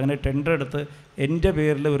വെച്ച് അങ്ങനെ ടെൻഡർ എടുത്ത് എൻ്റെ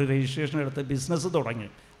പേരിൽ ഒരു രജിസ്ട്രേഷൻ എടുത്ത് ബിസിനസ് തുടങ്ങി.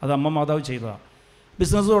 അത് അമ്മ മാതാവ് ചെയ്തതാണ്.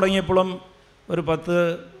 ബിസിനസ് തുടങ്ങിയപ്പോഴും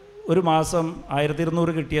ഒരു മാസം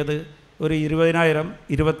 1200 കിട്ടിയത് ഒരു 20,000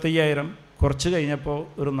 25,000 കുറച്ച് കഴിഞ്ഞപ്പോൾ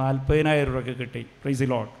ഒരു 40,000 രൂപയൊക്കെ കിട്ടി. Price the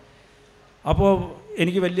lord. അപ്പോൾ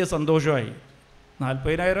എനിക്ക് വലിയ സന്തോഷമായി.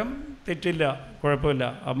 40,000 തെറ്റില്ല, കുഴപ്പമില്ല,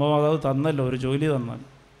 അമ്മ മാതാവ് തന്നല്ലോ, ഒരു ജോലി തന്നു,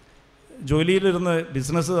 ജോലിയിലിരുന്ന്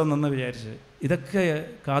ബിസിനസ് തന്നെന്ന് വിചാരിച്ച്. ഇതൊക്കെ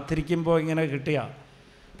കാത്തിരിക്കുമ്പോൾ ഇങ്ങനെ കിട്ടിയ.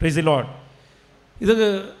 Price the Lord. ഇത്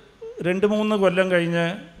 2-3 കൊല്ലം കഴിഞ്ഞ്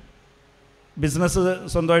ബിസിനസ്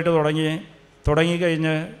സ്വന്തമായിട്ട്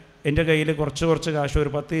തുടങ്ങിക്കഴിഞ്ഞ് എൻ്റെ കയ്യിൽ കുറച്ച് കാശ്, ഒരു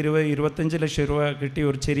 10, 20, 25 ലക്ഷം രൂപ കിട്ടി.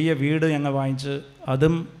 ഒരു ചെറിയ വീട് ഞങ്ങൾ വാങ്ങിച്ച്,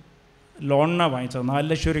 അതും ലോണിനാണ് വാങ്ങിച്ചത്. 4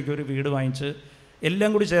 ലക്ഷം രൂപയ്ക്ക് ഒരു വീട് വാങ്ങിച്ച്, എല്ലാം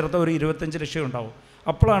കൂടി ചേർത്ത ഒരു 25 ലക്ഷം ഉണ്ടാവും.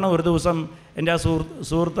 അപ്പോഴാണ് ഒരു ദിവസം എൻ്റെ ആ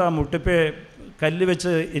സുഹൃത്ത് ആ മുട്ടിപ്പേ കല്ല്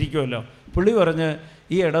വെച്ച് ഇരിക്കുമല്ലോ, പുള്ളി പറഞ്ഞ്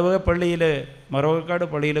ഈ ഇടവക പള്ളിയിൽ, മറവക്കാട്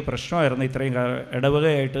പള്ളിയിൽ പ്രശ്നമായിരുന്നു, ഇത്രയും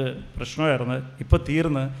ഇടവകയായിട്ട് പ്രശ്നമായിരുന്നു, ഇപ്പോൾ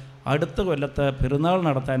തീർന്ന്, അടുത്ത കൊല്ലത്തെ പെരുന്നാൾ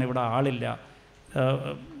നടത്താൻ ഇവിടെ ആളില്ല,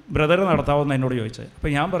 ബ്രദർ നടത്താമെന്ന് എന്നോട് ചോദിച്ചത്. അപ്പോൾ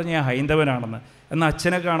ഞാൻ പറഞ്ഞു ഞാൻ ഹൈന്ദവനാണെന്ന്. എന്നാൽ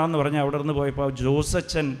അച്ഛനെ കാണാമെന്ന് പറഞ്ഞ് അവിടെ നിന്ന് പോയപ്പോൾ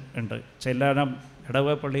ജോസച്ചൻ ഉണ്ട്, ചെല്ലാനം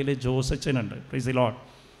ഇടവക പള്ളിയിൽ ജോസച്ചനുണ്ട്. Price the lord.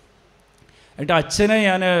 എന്നിട്ട് അച്ഛനെ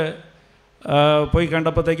ഞാൻ പോയി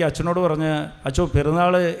കണ്ടപ്പോഴത്തേക്ക് അച്ഛനോട് പറഞ്ഞ്, അച്ഛൻ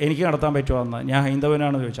പെരുന്നാൾ എനിക്ക് നടത്താൻ പറ്റുമോ എന്ന്, ഞാൻ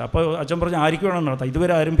ഹൈന്ദവനാണെന്ന് ചോദിച്ചു. അപ്പോൾ അച്ഛൻ പറഞ്ഞു ആർക്കും വേണം നടത്താം,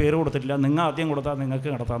 ഇതുവരെ ആരും പേര് കൊടുത്തിട്ടില്ല, നിങ്ങൾ ആദ്യം കൊടുത്താൽ നിങ്ങൾക്ക്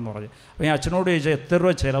നടത്താമെന്ന് പറഞ്ഞു. അപ്പോൾ ഞാൻ അച്ഛനോട് ചോദിച്ചാൽ എത്ര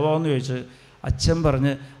രൂപ ചിലവാകുമെന്ന് ചോദിച്ച് അച്ഛൻ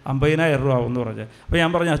പറഞ്ഞ് 50,000 രൂപ ആവുമെന്ന് പറഞ്ഞു. അപ്പോൾ ഞാൻ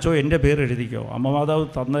പറഞ്ഞു അച്ഛോ എൻ്റെ പേര് എഴുതിക്കോ, അമ്മ മാതാവ്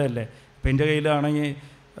തന്നതല്ലേ, അപ്പോൾ എൻ്റെ കയ്യിലാണെങ്കിൽ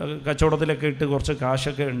കച്ചവടത്തിലൊക്കെ ഇട്ട് കുറച്ച്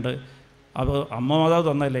കാശൊക്കെ ഉണ്ട്, അപ്പോൾ അമ്മ മാതാവ്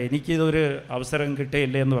തന്നതല്ലേ, എനിക്കിതൊരു അവസരം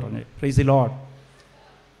കിട്ടിയില്ലേ എന്ന് പറഞ്ഞ്. Price the lord.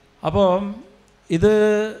 അപ്പോൾ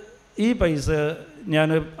ഈ പൈസ ഞാൻ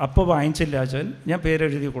അപ്പോൾ വാങ്ങിച്ചില്ല അച്ഛൻ, ഞാൻ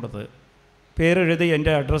പേരെഴുതി കൊടുത്ത്, പേരെഴുതി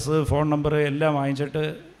എൻ്റെ അഡ്രസ്സ് ഫോൺ നമ്പർ എല്ലാം വാങ്ങിച്ചിട്ട്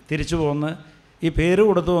തിരിച്ചു പോന്ന്. ഈ പേര്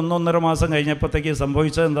കൊടുത്ത് 1-1.5 മാസം കഴിഞ്ഞപ്പോഴത്തേക്ക്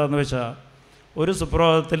സംഭവിച്ചത് എന്താണെന്ന് വെച്ചാൽ, ഒരു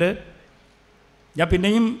സുപ്രഭാതത്തിൽ ഞാൻ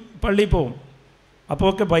പിന്നെയും പള്ളിയിൽ പോവും. അപ്പോൾ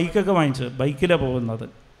ഒക്കെ ബൈക്കൊക്കെ വാങ്ങിച്ച്, ബൈക്കിലാണ് പോകുന്നത്.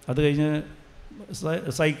 അത് കഴിഞ്ഞ്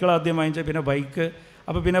സൈക്കിൾ ആദ്യം വാങ്ങിച്ച്, പിന്നെ ബൈക്ക്.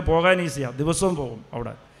 അപ്പോൾ പിന്നെ പോകാൻ ഈസിയാണ്, ദിവസവും പോകും.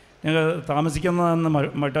 അവിടെ ഞങ്ങൾ താമസിക്കുന്നതെന്ന്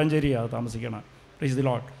മട്ടാഞ്ചേരിയാണ് താമസിക്കണം. Price the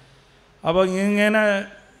lord. അപ്പോൾ ഇങ്ങനെ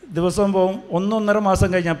ദിവസം പോവും. 1-1.5 മാസം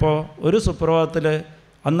കഴിഞ്ഞപ്പോൾ ഒരു സുപ്രഭാതത്തിൽ,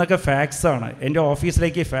 അന്നൊക്കെ ഫാക്സാണ്, എൻ്റെ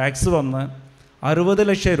ഓഫീസിലേക്ക് ഫാക്സ് വന്ന് 60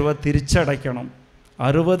 ലക്ഷം രൂപ തിരിച്ചടയ്ക്കണം,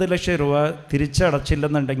 60 ലക്ഷം രൂപ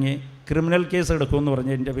തിരിച്ചടച്ചില്ലെന്നുണ്ടെങ്കിൽ ക്രിമിനൽ കേസ് എടുക്കുമെന്ന്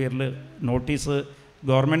പറഞ്ഞ് എൻ്റെ പേരിൽ നോട്ടീസ്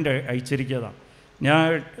ഗവൺമെൻറ് അയച്ചിരിക്കുന്നതാണ്. ഞാൻ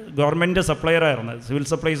ഗവൺമെൻറ് സപ്ലയറായിരുന്നു, സിവിൽ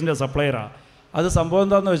സപ്ലൈസിൻ്റെ സപ്ലയറാണ്. അത് സംഭവം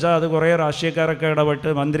എന്താണെന്ന് വെച്ചാൽ, അത് കുറേ രാഷ്ട്രീയക്കാരൊക്കെ ഇടപെട്ട്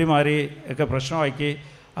മന്ത്രിമാരെ ഒക്കെ പ്രശ്നമാക്കി,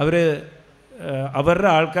 അവരുടെ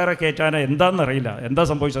ആൾക്കാരെ കയറ്റാൻ എന്താണെന്നറിയില്ല, എന്താ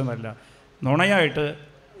സംഭവിച്ചതെന്നറിയില്ല, നുണയായിട്ട്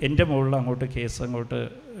എൻ്റെ മുകളിൽ അങ്ങോട്ട് കേസ് അങ്ങോട്ട്,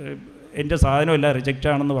 എൻ്റെ സാധനമെല്ലാം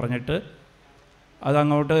റിജക്റ്റാണെന്ന് പറഞ്ഞിട്ട്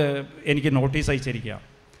അതങ്ങോട്ട് എനിക്ക് നോട്ടീസ് അയച്ചിരിക്കുക.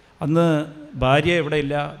 അന്ന് ഭാര്യ ഇവിടെ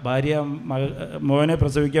ഇല്ല, ഭാര്യ മോനെ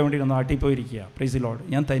പ്രസവിക്കാൻ വേണ്ടി നാട്ടിൽ പോയിരിക്കുക. Price the lord.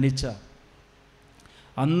 ഞാൻ തനിച്ച.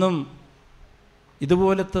 അന്നും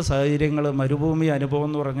ഇതുപോലത്തെ സാഹചര്യങ്ങൾ, മരുഭൂമി അനുഭവം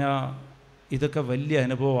എന്ന് പറഞ്ഞാൽ ഇതൊക്കെ വലിയ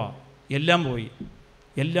അനുഭവമാണ്.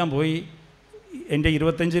 എല്ലാം പോയി. എൻ്റെ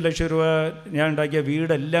 25 ലക്ഷം രൂപ ഞാൻ ഉണ്ടാക്കിയ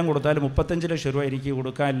വീടെല്ലാം കൊടുത്താലും 35 ലക്ഷം രൂപ എനിക്ക്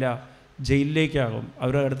കൊടുക്കാനില്ല, ജയിലിലേക്കാകും.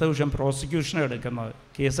 അവർ അടുത്ത വർഷം പ്രോസിക്യൂഷൻ എടുക്കുന്നത്,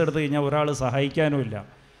 കേസെടുത്ത് കഴിഞ്ഞാൽ ഒരാൾ സഹായിക്കാനുമില്ല.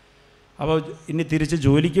 അപ്പോൾ ഇനി തിരിച്ച്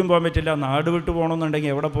ജോലിക്കും പോകാൻ പറ്റില്ല, നാട് വിട്ടു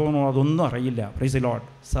പോകണമെന്നുണ്ടെങ്കിൽ എവിടെ പോകണോ അതൊന്നും അറിയില്ല. Price the Lord.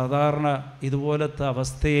 സാധാരണ ഇതുപോലത്തെ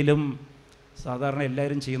അവസ്ഥയിലും സാധാരണ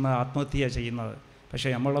എല്ലാവരും ആത്മഹത്യയാണ് ചെയ്യുന്നത്. പക്ഷേ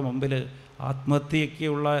നമ്മളുടെ മുമ്പിൽ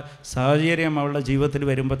ആത്മഹത്യയ്ക്കുള്ള സാഹചര്യം അവളുടെ ജീവിതത്തിൽ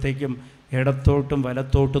വരുമ്പോഴത്തേക്കും ഇടത്തോട്ടും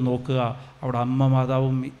വലത്തോട്ടും നോക്കുക, അവിടെ അമ്മ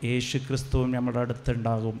മാതാവും യേശു ക്രിസ്തുവും നമ്മുടെ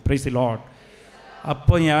അടുത്തുണ്ടാകും. Price the lord.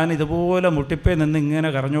 അപ്പോൾ ഞാൻ ഇതുപോലെ മുട്ടിപ്പേ നിന്ന് ഇങ്ങനെ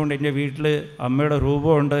കരഞ്ഞുകൊണ്ട്, എൻ്റെ വീട്ടിൽ അമ്മയുടെ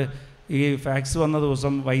രൂപമുണ്ട്. ഈ ഫാക്സ് വന്ന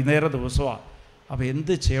ദിവസം വൈകുന്നേര ദിവസമാണ്. അപ്പോൾ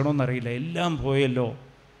എന്ത് ചെയ്യണമെന്നറിയില്ല, എല്ലാം പോയല്ലോ,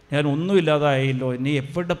 ഞാൻ ഒന്നുമില്ലാതായല്ലോ, ഇനി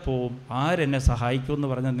എവിടെ പോവും, ആരെന്നെ സഹായിക്കുമെന്ന്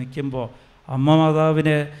പറഞ്ഞ് നിൽക്കുമ്പോൾ അമ്മ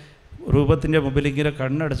മാതാവിനെ രൂപത്തിൻ്റെ മുമ്പിൽ ഇങ്ങനെ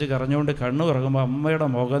കണ്ണടച്ച് കരഞ്ഞുകൊണ്ട് കണ്ണ് തുറക്കുമ്പോൾ അമ്മയുടെ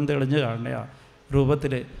മുഖം തെളിഞ്ഞ് കാണുക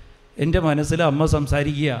രൂപത്തിൽ. എൻ്റെ മനസ്സിൽ അമ്മ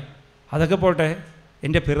സംസാരിക്കുക. അതൊക്കെ പോട്ടെ,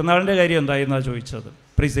 എൻ്റെ പെരുന്നാളിൻ്റെ കാര്യം എന്തായെന്നാണ് ചോദിച്ചത്.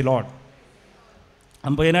 Price the Lord.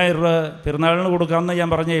 50,000 രൂപ പെരുന്നാളിന് കൊടുക്കാമെന്ന് ഞാൻ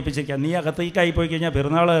പറഞ്ഞ് ഏൽപ്പിച്ചിരിക്കുക. നീ അകത്തേക്കായി പോയി കഴിഞ്ഞാൽ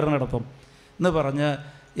പെരുന്നാൾ നടത്തും എന്ന് പറഞ്ഞ്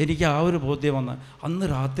എനിക്ക് ആ ഒരു ബോധ്യം വന്ന് അന്ന്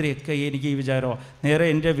രാത്രിയൊക്കെ എനിക്ക് ഈ വിചാരമോ, നേരെ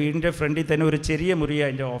എൻ്റെ വീടിൻ്റെ ഫ്രണ്ടിൽ തന്നെ ഒരു ചെറിയ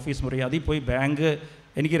മുറിയാണ് എൻ്റെ ഓഫീസ് മുറി. അതിൽ പോയി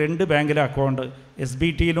എനിക്ക് 2 ബാങ്കിലെ അക്കൗണ്ട്,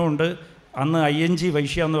 SBTയിലും ഉണ്ട്. അന്ന് ING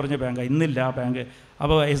വൈശ്യ എന്ന് പറഞ്ഞ ബാങ്കാണ്, ഇന്നില്ല ആ ബാങ്ക്.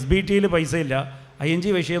 അപ്പോൾ SBTയിൽ പൈസ ഇല്ല, ING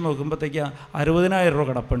വൈശ്യ നോക്കുമ്പോഴത്തേക്ക് 60,000 രൂപ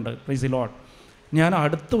കിടപ്പുണ്ട്. Price the lord. ഞാൻ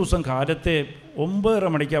അടുത്ത ദിവസം കാലത്തെ 9:30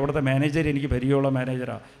 മണിക്ക് അവിടുത്തെ മാനേജർ, എനിക്ക് പരിചയമുള്ള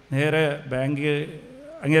മാനേജറാണ്, നേരെ ബാങ്ക്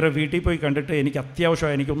അങ്ങനെ വീട്ടിൽ പോയി കണ്ടിട്ട് എനിക്ക്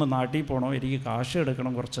അത്യാവശ്യമാണ്, എനിക്കൊന്ന് നാട്ടിൽ പോകണം, എനിക്ക് കാശ്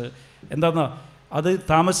എടുക്കണം കുറച്ച്. എന്താണെന്ന് അത്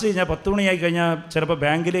താമസിച്ച് കഴിഞ്ഞാൽ 10 മണിയായി കഴിഞ്ഞാൽ ചിലപ്പോൾ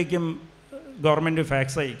ബാങ്കിലേക്കും ഗവൺമെൻറ്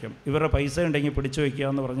ഫാക്സ് അയക്കും, ഇവരുടെ പൈസ ഉണ്ടെങ്കിൽ പിടിച്ചു വയ്ക്കുക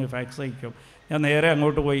എന്ന് പറഞ്ഞ് ഫാക്സ് അയക്കും. ഞാൻ നേരെ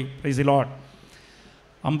അങ്ങോട്ട് പോയി. Price the Lord.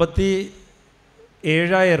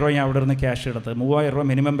 57,000 രൂപ ഞാൻ അവിടെ നിന്ന് ക്യാഷ് എടുത്ത്, 3,000 രൂപ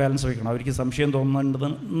മിനിമം ബാലൻസ് വയ്ക്കണം, അവർക്ക് സംശയം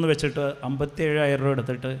തോന്നുന്നുണ്ടെന്ന് വെച്ചിട്ട് 57,000 രൂപ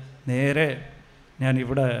എടുത്തിട്ട് നേരെ ഞാൻ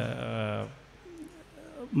ഇവിടെ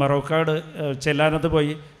മറോക്കാട് ചെല്ലാനത്ത്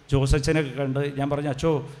പോയി ജോസച്ചനൊക്കെ കണ്ട് ഞാൻ പറഞ്ഞു,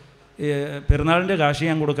 അച്ചോ പെരുന്നാളിൻ്റെ കാശ്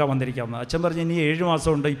ഞാൻ കൊടുക്കാൻ വന്നിരിക്കാമെന്ന്. അച്ഛൻ പറഞ്ഞു, ഇനി 7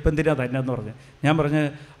 മാസമുണ്ട്, ഇപ്പം എന്തിനാ തന്നെ എന്ന് പറഞ്ഞ്. ഞാൻ പറഞ്ഞ്,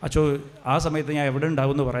 അച്ചോ ആ സമയത്ത് ഞാൻ എവിടെ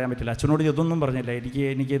ഉണ്ടാവുമെന്ന് പറയാൻ പറ്റില്ല. അച്ഛനോട് ഇതൊന്നും പറഞ്ഞില്ല,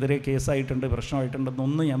 എനിക്കെതിരെ കേസായിട്ടുണ്ട്,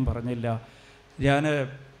 പ്രശ്നമായിട്ടുണ്ടെന്നൊന്നും ഞാൻ പറഞ്ഞില്ല. ഞാൻ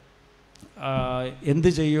എന്ത്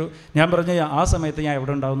ചെയ്യൂ, ഞാൻ പറഞ്ഞ് ആ സമയത്ത് ഞാൻ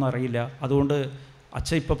എവിടെ ഉണ്ടാവുമെന്ന് അറിയില്ല, അതുകൊണ്ട്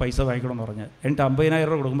അച്ഛൻ ഇപ്പോൾ പൈസ വാങ്ങിക്കണമെന്ന് പറഞ്ഞ്. എന്നിട്ട് 50,000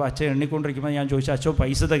 രൂപ കൊടുക്കുമ്പോൾ അച്ഛൻ എണ്ണിക്കൊണ്ടിരിക്കുമ്പോൾ ഞാൻ ചോദിച്ചു, അച്ഛൻ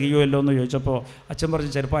പൈസ തികയുമല്ലോ എന്ന് ചോദിച്ചപ്പോൾ അച്ഛൻ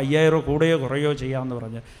പറഞ്ഞു, ചിലപ്പോൾ 5,000 രൂപ കൂടെയോ കുറയോ ചെയ്യാമെന്ന്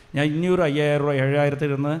പറഞ്ഞ്. ഞാൻ ഇനിയൊരു 5,000 രൂപ 7,000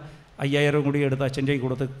 നിന്ന് 5,000 കൂടി എടുത്ത് അച്ഛൻ്റെ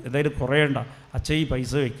കൊടുത്ത്, എന്തായാലും കുറയണ്ട, അച്ഛൻ ഈ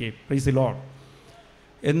പൈസ വയ്ക്കുകയും. Praise the lord.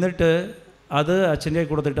 എന്നിട്ട് അത് അച്ഛൻ്റെ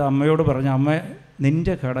കൊടുത്തിട്ട് അമ്മയോട് പറഞ്ഞു, അമ്മ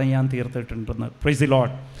നിൻ്റെ കട ഞാൻ തീർത്തിട്ടുണ്ടെന്ന്. Price the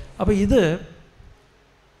lord. അപ്പോൾ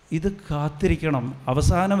ഇത് കാത്തിരിക്കണം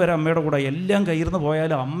അവസാനം വരെ അമ്മയുടെ കൂടെ. എല്ലാം കയ്യിർന്ന്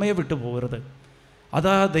പോയാലും അമ്മയെ വിട്ടു പോകരുത്.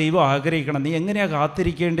 അതാ ദൈവം ആഗ്രഹിക്കണം. നീ എങ്ങനെയാണ്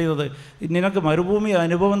കാത്തിരിക്കേണ്ടത്? നിനക്ക് മരുഭൂമി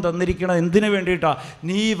അനുഭവം തന്നിരിക്കണം എന്തിനു വേണ്ടിയിട്ടാണ്?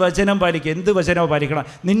 നീ വചനം പാലിക്കുക. എന്ത് വചനമോ പാലിക്കണം?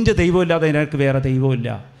 നിൻ്റെ ദൈവമില്ലാതെ നിനക്ക് വേറെ ദൈവമില്ല.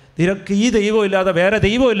 നിനക്ക് ഈ ദൈവമില്ലാതെ വേറെ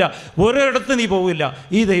ദൈവമില്ല. ഒരിടത്ത് നീ പോകില്ല.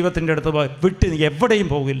 ഈ ദൈവത്തിൻ്റെ അടുത്ത് വിട്ട് നീ എവിടെയും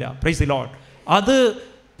പോകില്ല. Praise the lord. അത്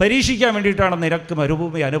പരീക്ഷിക്കാൻ വേണ്ടിയിട്ടാണ് നിനക്ക്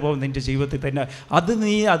മരുഭൂമി അനുഭവം നിൻ്റെ ജീവിതത്തിൽ തന്നെ.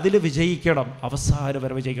 നീ അതിൽ വിജയിക്കണം, അവസാനം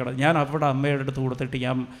വരെ വിജയിക്കണം. ഞാൻ അവിടെ അമ്മയുടെ അടുത്ത് കൊടുത്തിട്ട്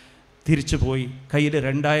ഞാൻ തിരിച്ചു പോയി. കയ്യിൽ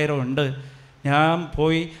 2,000 ഉണ്ട്. ഞാൻ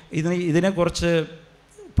പോയി ഇതിനെക്കുറിച്ച്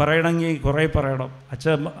പറയണമെങ്കിൽ കുറേ പറയണം.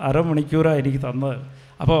 അച്ഛൻ 1/2 മണിക്കൂറാണ് എനിക്ക് തന്നത്.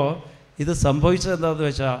 അപ്പോൾ ഇത് സംഭവിച്ചത് എന്താണെന്ന്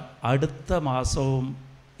വെച്ചാൽ, അടുത്ത മാസവും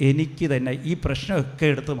എനിക്ക് തന്നെ ഈ പ്രശ്നമൊക്കെ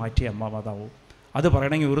എടുത്ത് മാറ്റി അമ്മ മാതാവും. അത്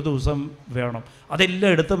പറയണമെങ്കിൽ 1 ദിവസം വേണം. അതെല്ലാം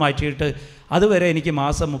എടുത്ത് മാറ്റിയിട്ട് അതുവരെ എനിക്ക്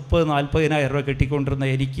മാസം 30,000-40,000 രൂപ കിട്ടിക്കൊണ്ടിരുന്ന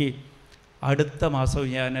എനിക്ക് അടുത്ത മാസം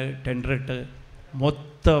ഞാൻ ടെൻഡറിട്ട്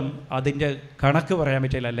മൊത്തം അതിൻ്റെ കണക്ക് പറയാൻ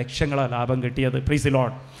പറ്റില്ല, ലക്ഷങ്ങളാണ് ലാഭം കിട്ടിയത്. Price the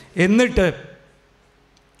lord. എന്നിട്ട്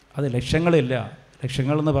അത് ലക്ഷങ്ങളില്ല,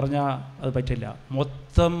 ലക്ഷങ്ങളെന്ന് പറഞ്ഞാൽ അത് പറ്റില്ല.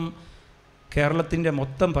 മൊത്തം കേരളത്തിൻ്റെ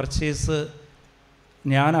മൊത്തം പർച്ചേസ്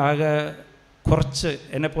ഞാനാകെ കുറച്ച്,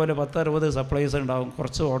 എന്നെപ്പോലെ 10-60 സപ്ലൈസ് ഉണ്ടാവും,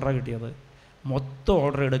 കുറച്ച് ഓർഡർ കിട്ടിയത്. മൊത്തം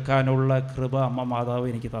ഓർഡർ എടുക്കാനുള്ള കൃപ അമ്മ മാതാവ്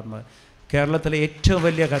എനിക്ക് തന്നത്. കേരളത്തിലെ ഏറ്റവും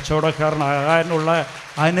വലിയ കച്ചവടക്കാരനാകാനുള്ള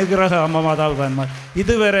അനുഗ്രഹം അമ്മ മാതാവ് തന്ന്.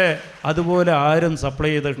 ഇതുവരെ അതുപോലെ ആരും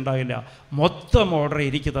സപ്ലൈ ചെയ്തിട്ടുണ്ടാകില്ല. മൊത്തം ഓർഡർ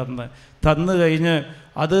എനിക്ക് തന്നു കഴിഞ്ഞ്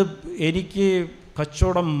അത് എനിക്ക്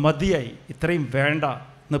കച്ചവടം മതിയായി, ഇത്രയും വേണ്ട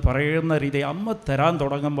എന്ന് പറയുന്ന രീതി അമ്മ തരാൻ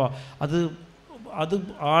തുടങ്ങുമ്പോൾ അത്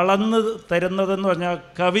അളന്ന് തരുന്നതെന്ന് പറഞ്ഞാൽ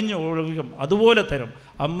കവിഞ്ഞ് ഒഴുകും, അതുപോലെ തരും.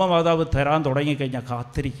 അമ്മ മാതാവ് തരാൻ തുടങ്ങിക്കഴിഞ്ഞാൽ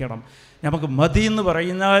കാത്തിരിക്കണം. നമുക്ക് മതി എന്ന്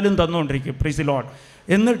പറയുന്നാലും തന്നുകൊണ്ടിരിക്കും. Price the lord.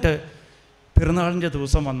 എന്നിട്ട് പെരുന്നാളിൻ്റെ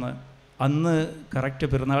ദിവസം വന്ന്, അന്ന് കറക്റ്റ്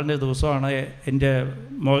പെരുന്നാളിൻ്റെ ദിവസമാണ് എൻ്റെ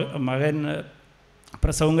മകൻ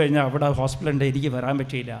പ്രസവം കഴിഞ്ഞാൽ അവിടെ ഹോസ്പിറ്റലുണ്ട്, എനിക്ക് വരാൻ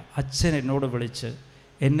പറ്റിയില്ല. അച്ഛൻ എന്നോട്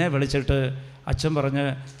എന്നെ വിളിച്ചിട്ട് അച്ഛൻ പറഞ്ഞ്,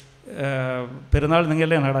 പെരുന്നാൾ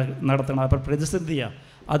നിങ്ങളല്ലേ നടത്തണം, അപ്പോൾ പ്രതിസന്ധിയാണ്,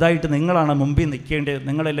 അതായിട്ട് നിങ്ങളാണ് മുമ്പിൽ നിൽക്കേണ്ടത്,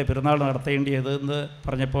 നിങ്ങളല്ലേ പെരുന്നാൾ നടത്തേണ്ടത് എന്ന്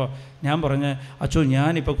പറഞ്ഞപ്പോൾ ഞാൻ പറഞ്ഞ്, അച്ചോ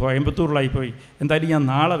ഞാനിപ്പോൾ കോയമ്പത്തൂരിലായിപ്പോയി, എന്തായാലും ഞാൻ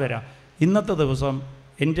നാളെ വരാം. ഇന്നത്തെ ദിവസം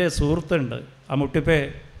എൻ്റെ സുഹൃത്തുണ്ട്, ആ മുട്ടിപ്പേ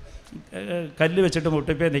കല്ല് വെച്ചിട്ട്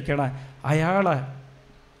മുട്ടിപ്പേ നിൽക്കണ അയാളെ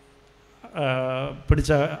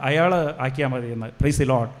അയാളെ ആക്കിയാൽ മതിയെന്ന്. Price the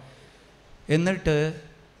lord. എന്നിട്ട്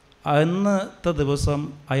അന്നത്തെ ദിവസം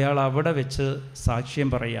അയാൾ അവിടെ വെച്ച് സാക്ഷ്യം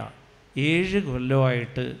പറയുക. 7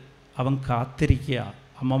 കൊല്ലമായിട്ട് അവൻ കാത്തിരിക്കുക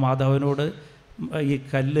അമ്മ മാതാവിനോട്.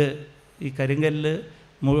 ഈ കരിങ്കല്ല്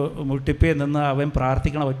മുട്ടിപ്പേ നിന്ന് അവൻ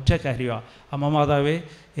പ്രാർത്ഥിക്കണ ഒറ്റ കാര്യമാണ്, അമ്മ മാതാവേ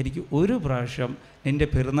എനിക്ക് ഒരു പ്രാവശ്യം നിൻ്റെ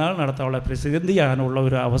പെരുന്നാൾ നടത്താനുള്ള പ്രസിദ്ധി ചെയ്യാനുള്ള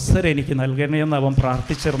ഒരു അവസരം എനിക്ക് നൽകണമെന്ന് അവൻ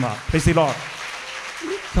പ്രാർത്ഥിച്ചിരുന്ന. Price the Lord.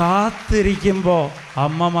 കാത്തിരിക്കുമ്പോൾ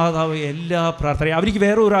അമ്മ മാതാവ് എല്ലാ പ്രാർത്ഥനയും, അവർക്ക്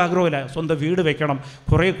വേറെ ഒരു ആഗ്രഹമില്ല, സ്വന്തം വീട് വെക്കണം,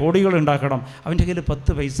 കുറേ കോടികൾ ഉണ്ടാക്കണം. അവൻ്റെ കയ്യിൽ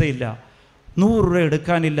 10 പൈസ ഇല്ല. 100 രൂപ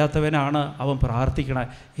എടുക്കാനില്ലാത്തവനാണ് അവൻ പ്രാർത്ഥിക്കണേ,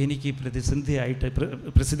 എനിക്ക്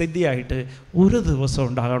പ്രതിസന്ധിയായിട്ട് ഒരു ദിവസം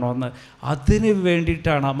ഉണ്ടാകണമെന്ന്. അതിന്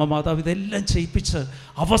വേണ്ടിയിട്ടാണ് അമ്മ മാതാവ് ഇതെല്ലാം ചെയ്യിപ്പിച്ച്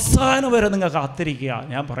അവസാനം വരെ നിങ്ങൾ കാത്തിരിക്കുക.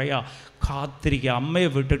 ഞാൻ പറയാം, കാത്തിരിക്കുക. അമ്മയെ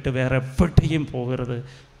വിട്ടിട്ട് വേറെ എവിടെയും പോകരുത്,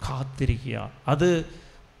 കാത്തിരിക്കുക. അത്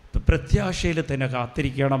പ്രത്യാശയിൽ തന്നെ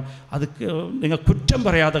കാത്തിരിക്കണം. അത് നിങ്ങൾ കുറ്റം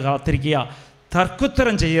പറയാതെ കാത്തിരിക്കുക.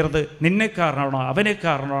 തർക്കുത്തരം ചെയ്യരുത്. നിന്നെ കാരണമാണോ അവനെ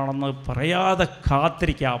കാരണമാണെന്ന് പറയാതെ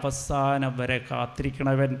കാത്തിരിക്കുക. അവസാനം വരെ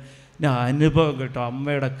കാത്തിരിക്കണവൻ അനുഭവം കിട്ടും,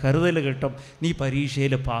 അമ്മയുടെ കരുതൽ കിട്ടും. നീ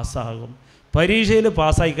പരീക്ഷയിൽ പാസ്സാകും. പരീക്ഷയിൽ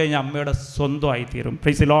പാസ്സായി കഴിഞ്ഞാൽ അമ്മയുടെ സ്വന്തമായിത്തീരും.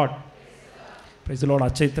 Price the Lord, price the Lord.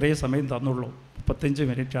 അച്ഛൻ ഇത്രയും സമയം തന്നുള്ളൂ, 35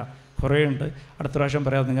 മിനിറ്റാണ്, കുറേ ഉണ്ട്. അടുത്ത പ്രാവശ്യം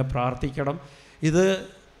പറയാം. നിങ്ങൾ പ്രാർത്ഥിക്കണം.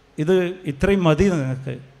 ഇത് ഇത്രയും മതി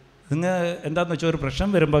നിങ്ങൾക്ക്. നിങ്ങൾ എന്താണെന്ന് വെച്ചാൽ ഒരു പ്രശ്നം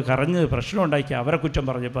വരുമ്പോൾ കരഞ്ഞ് പ്രശ്നം ഉണ്ടാക്കി അവരെ കുറ്റം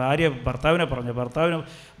പറഞ്ഞ്, ഭാര്യ ഭർത്താവിനെ പറഞ്ഞ്,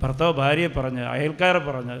 ഭർത്താവ് ഭാര്യയെ പറഞ്ഞ്, അയൽക്കാരെ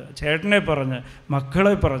പറഞ്ഞ്, ചേട്ടനെ പറഞ്ഞ്,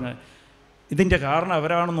 മക്കളെ പറഞ്ഞ്, ഇതിൻ്റെ കാരണം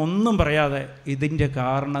അവരാണെന്നൊന്നും പറയാതെ ഇതിൻ്റെ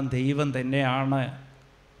കാരണം ദൈവം തന്നെയാണ്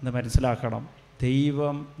എന്ന് മനസ്സിലാക്കണം.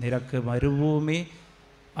 ദൈവം നിനക്ക് മരുഭൂമി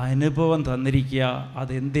അനുഭവം തന്നിരിക്കുക.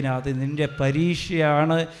 അതെന്തിനാ? അത് നിൻ്റെ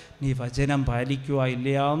പരീക്ഷയാണ്. നീ വചനം പാലിക്കുക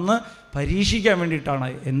ഇല്ലയാ എന്ന് പരീക്ഷിക്കാൻ വേണ്ടിയിട്ടാണ്.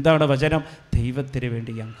 എന്താണ് വചനം? ദൈവത്തിന്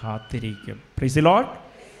വേണ്ടി ഞാൻ കാത്തിരിക്കും. Price the Lord,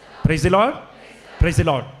 price the Lord, price the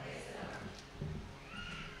Lord.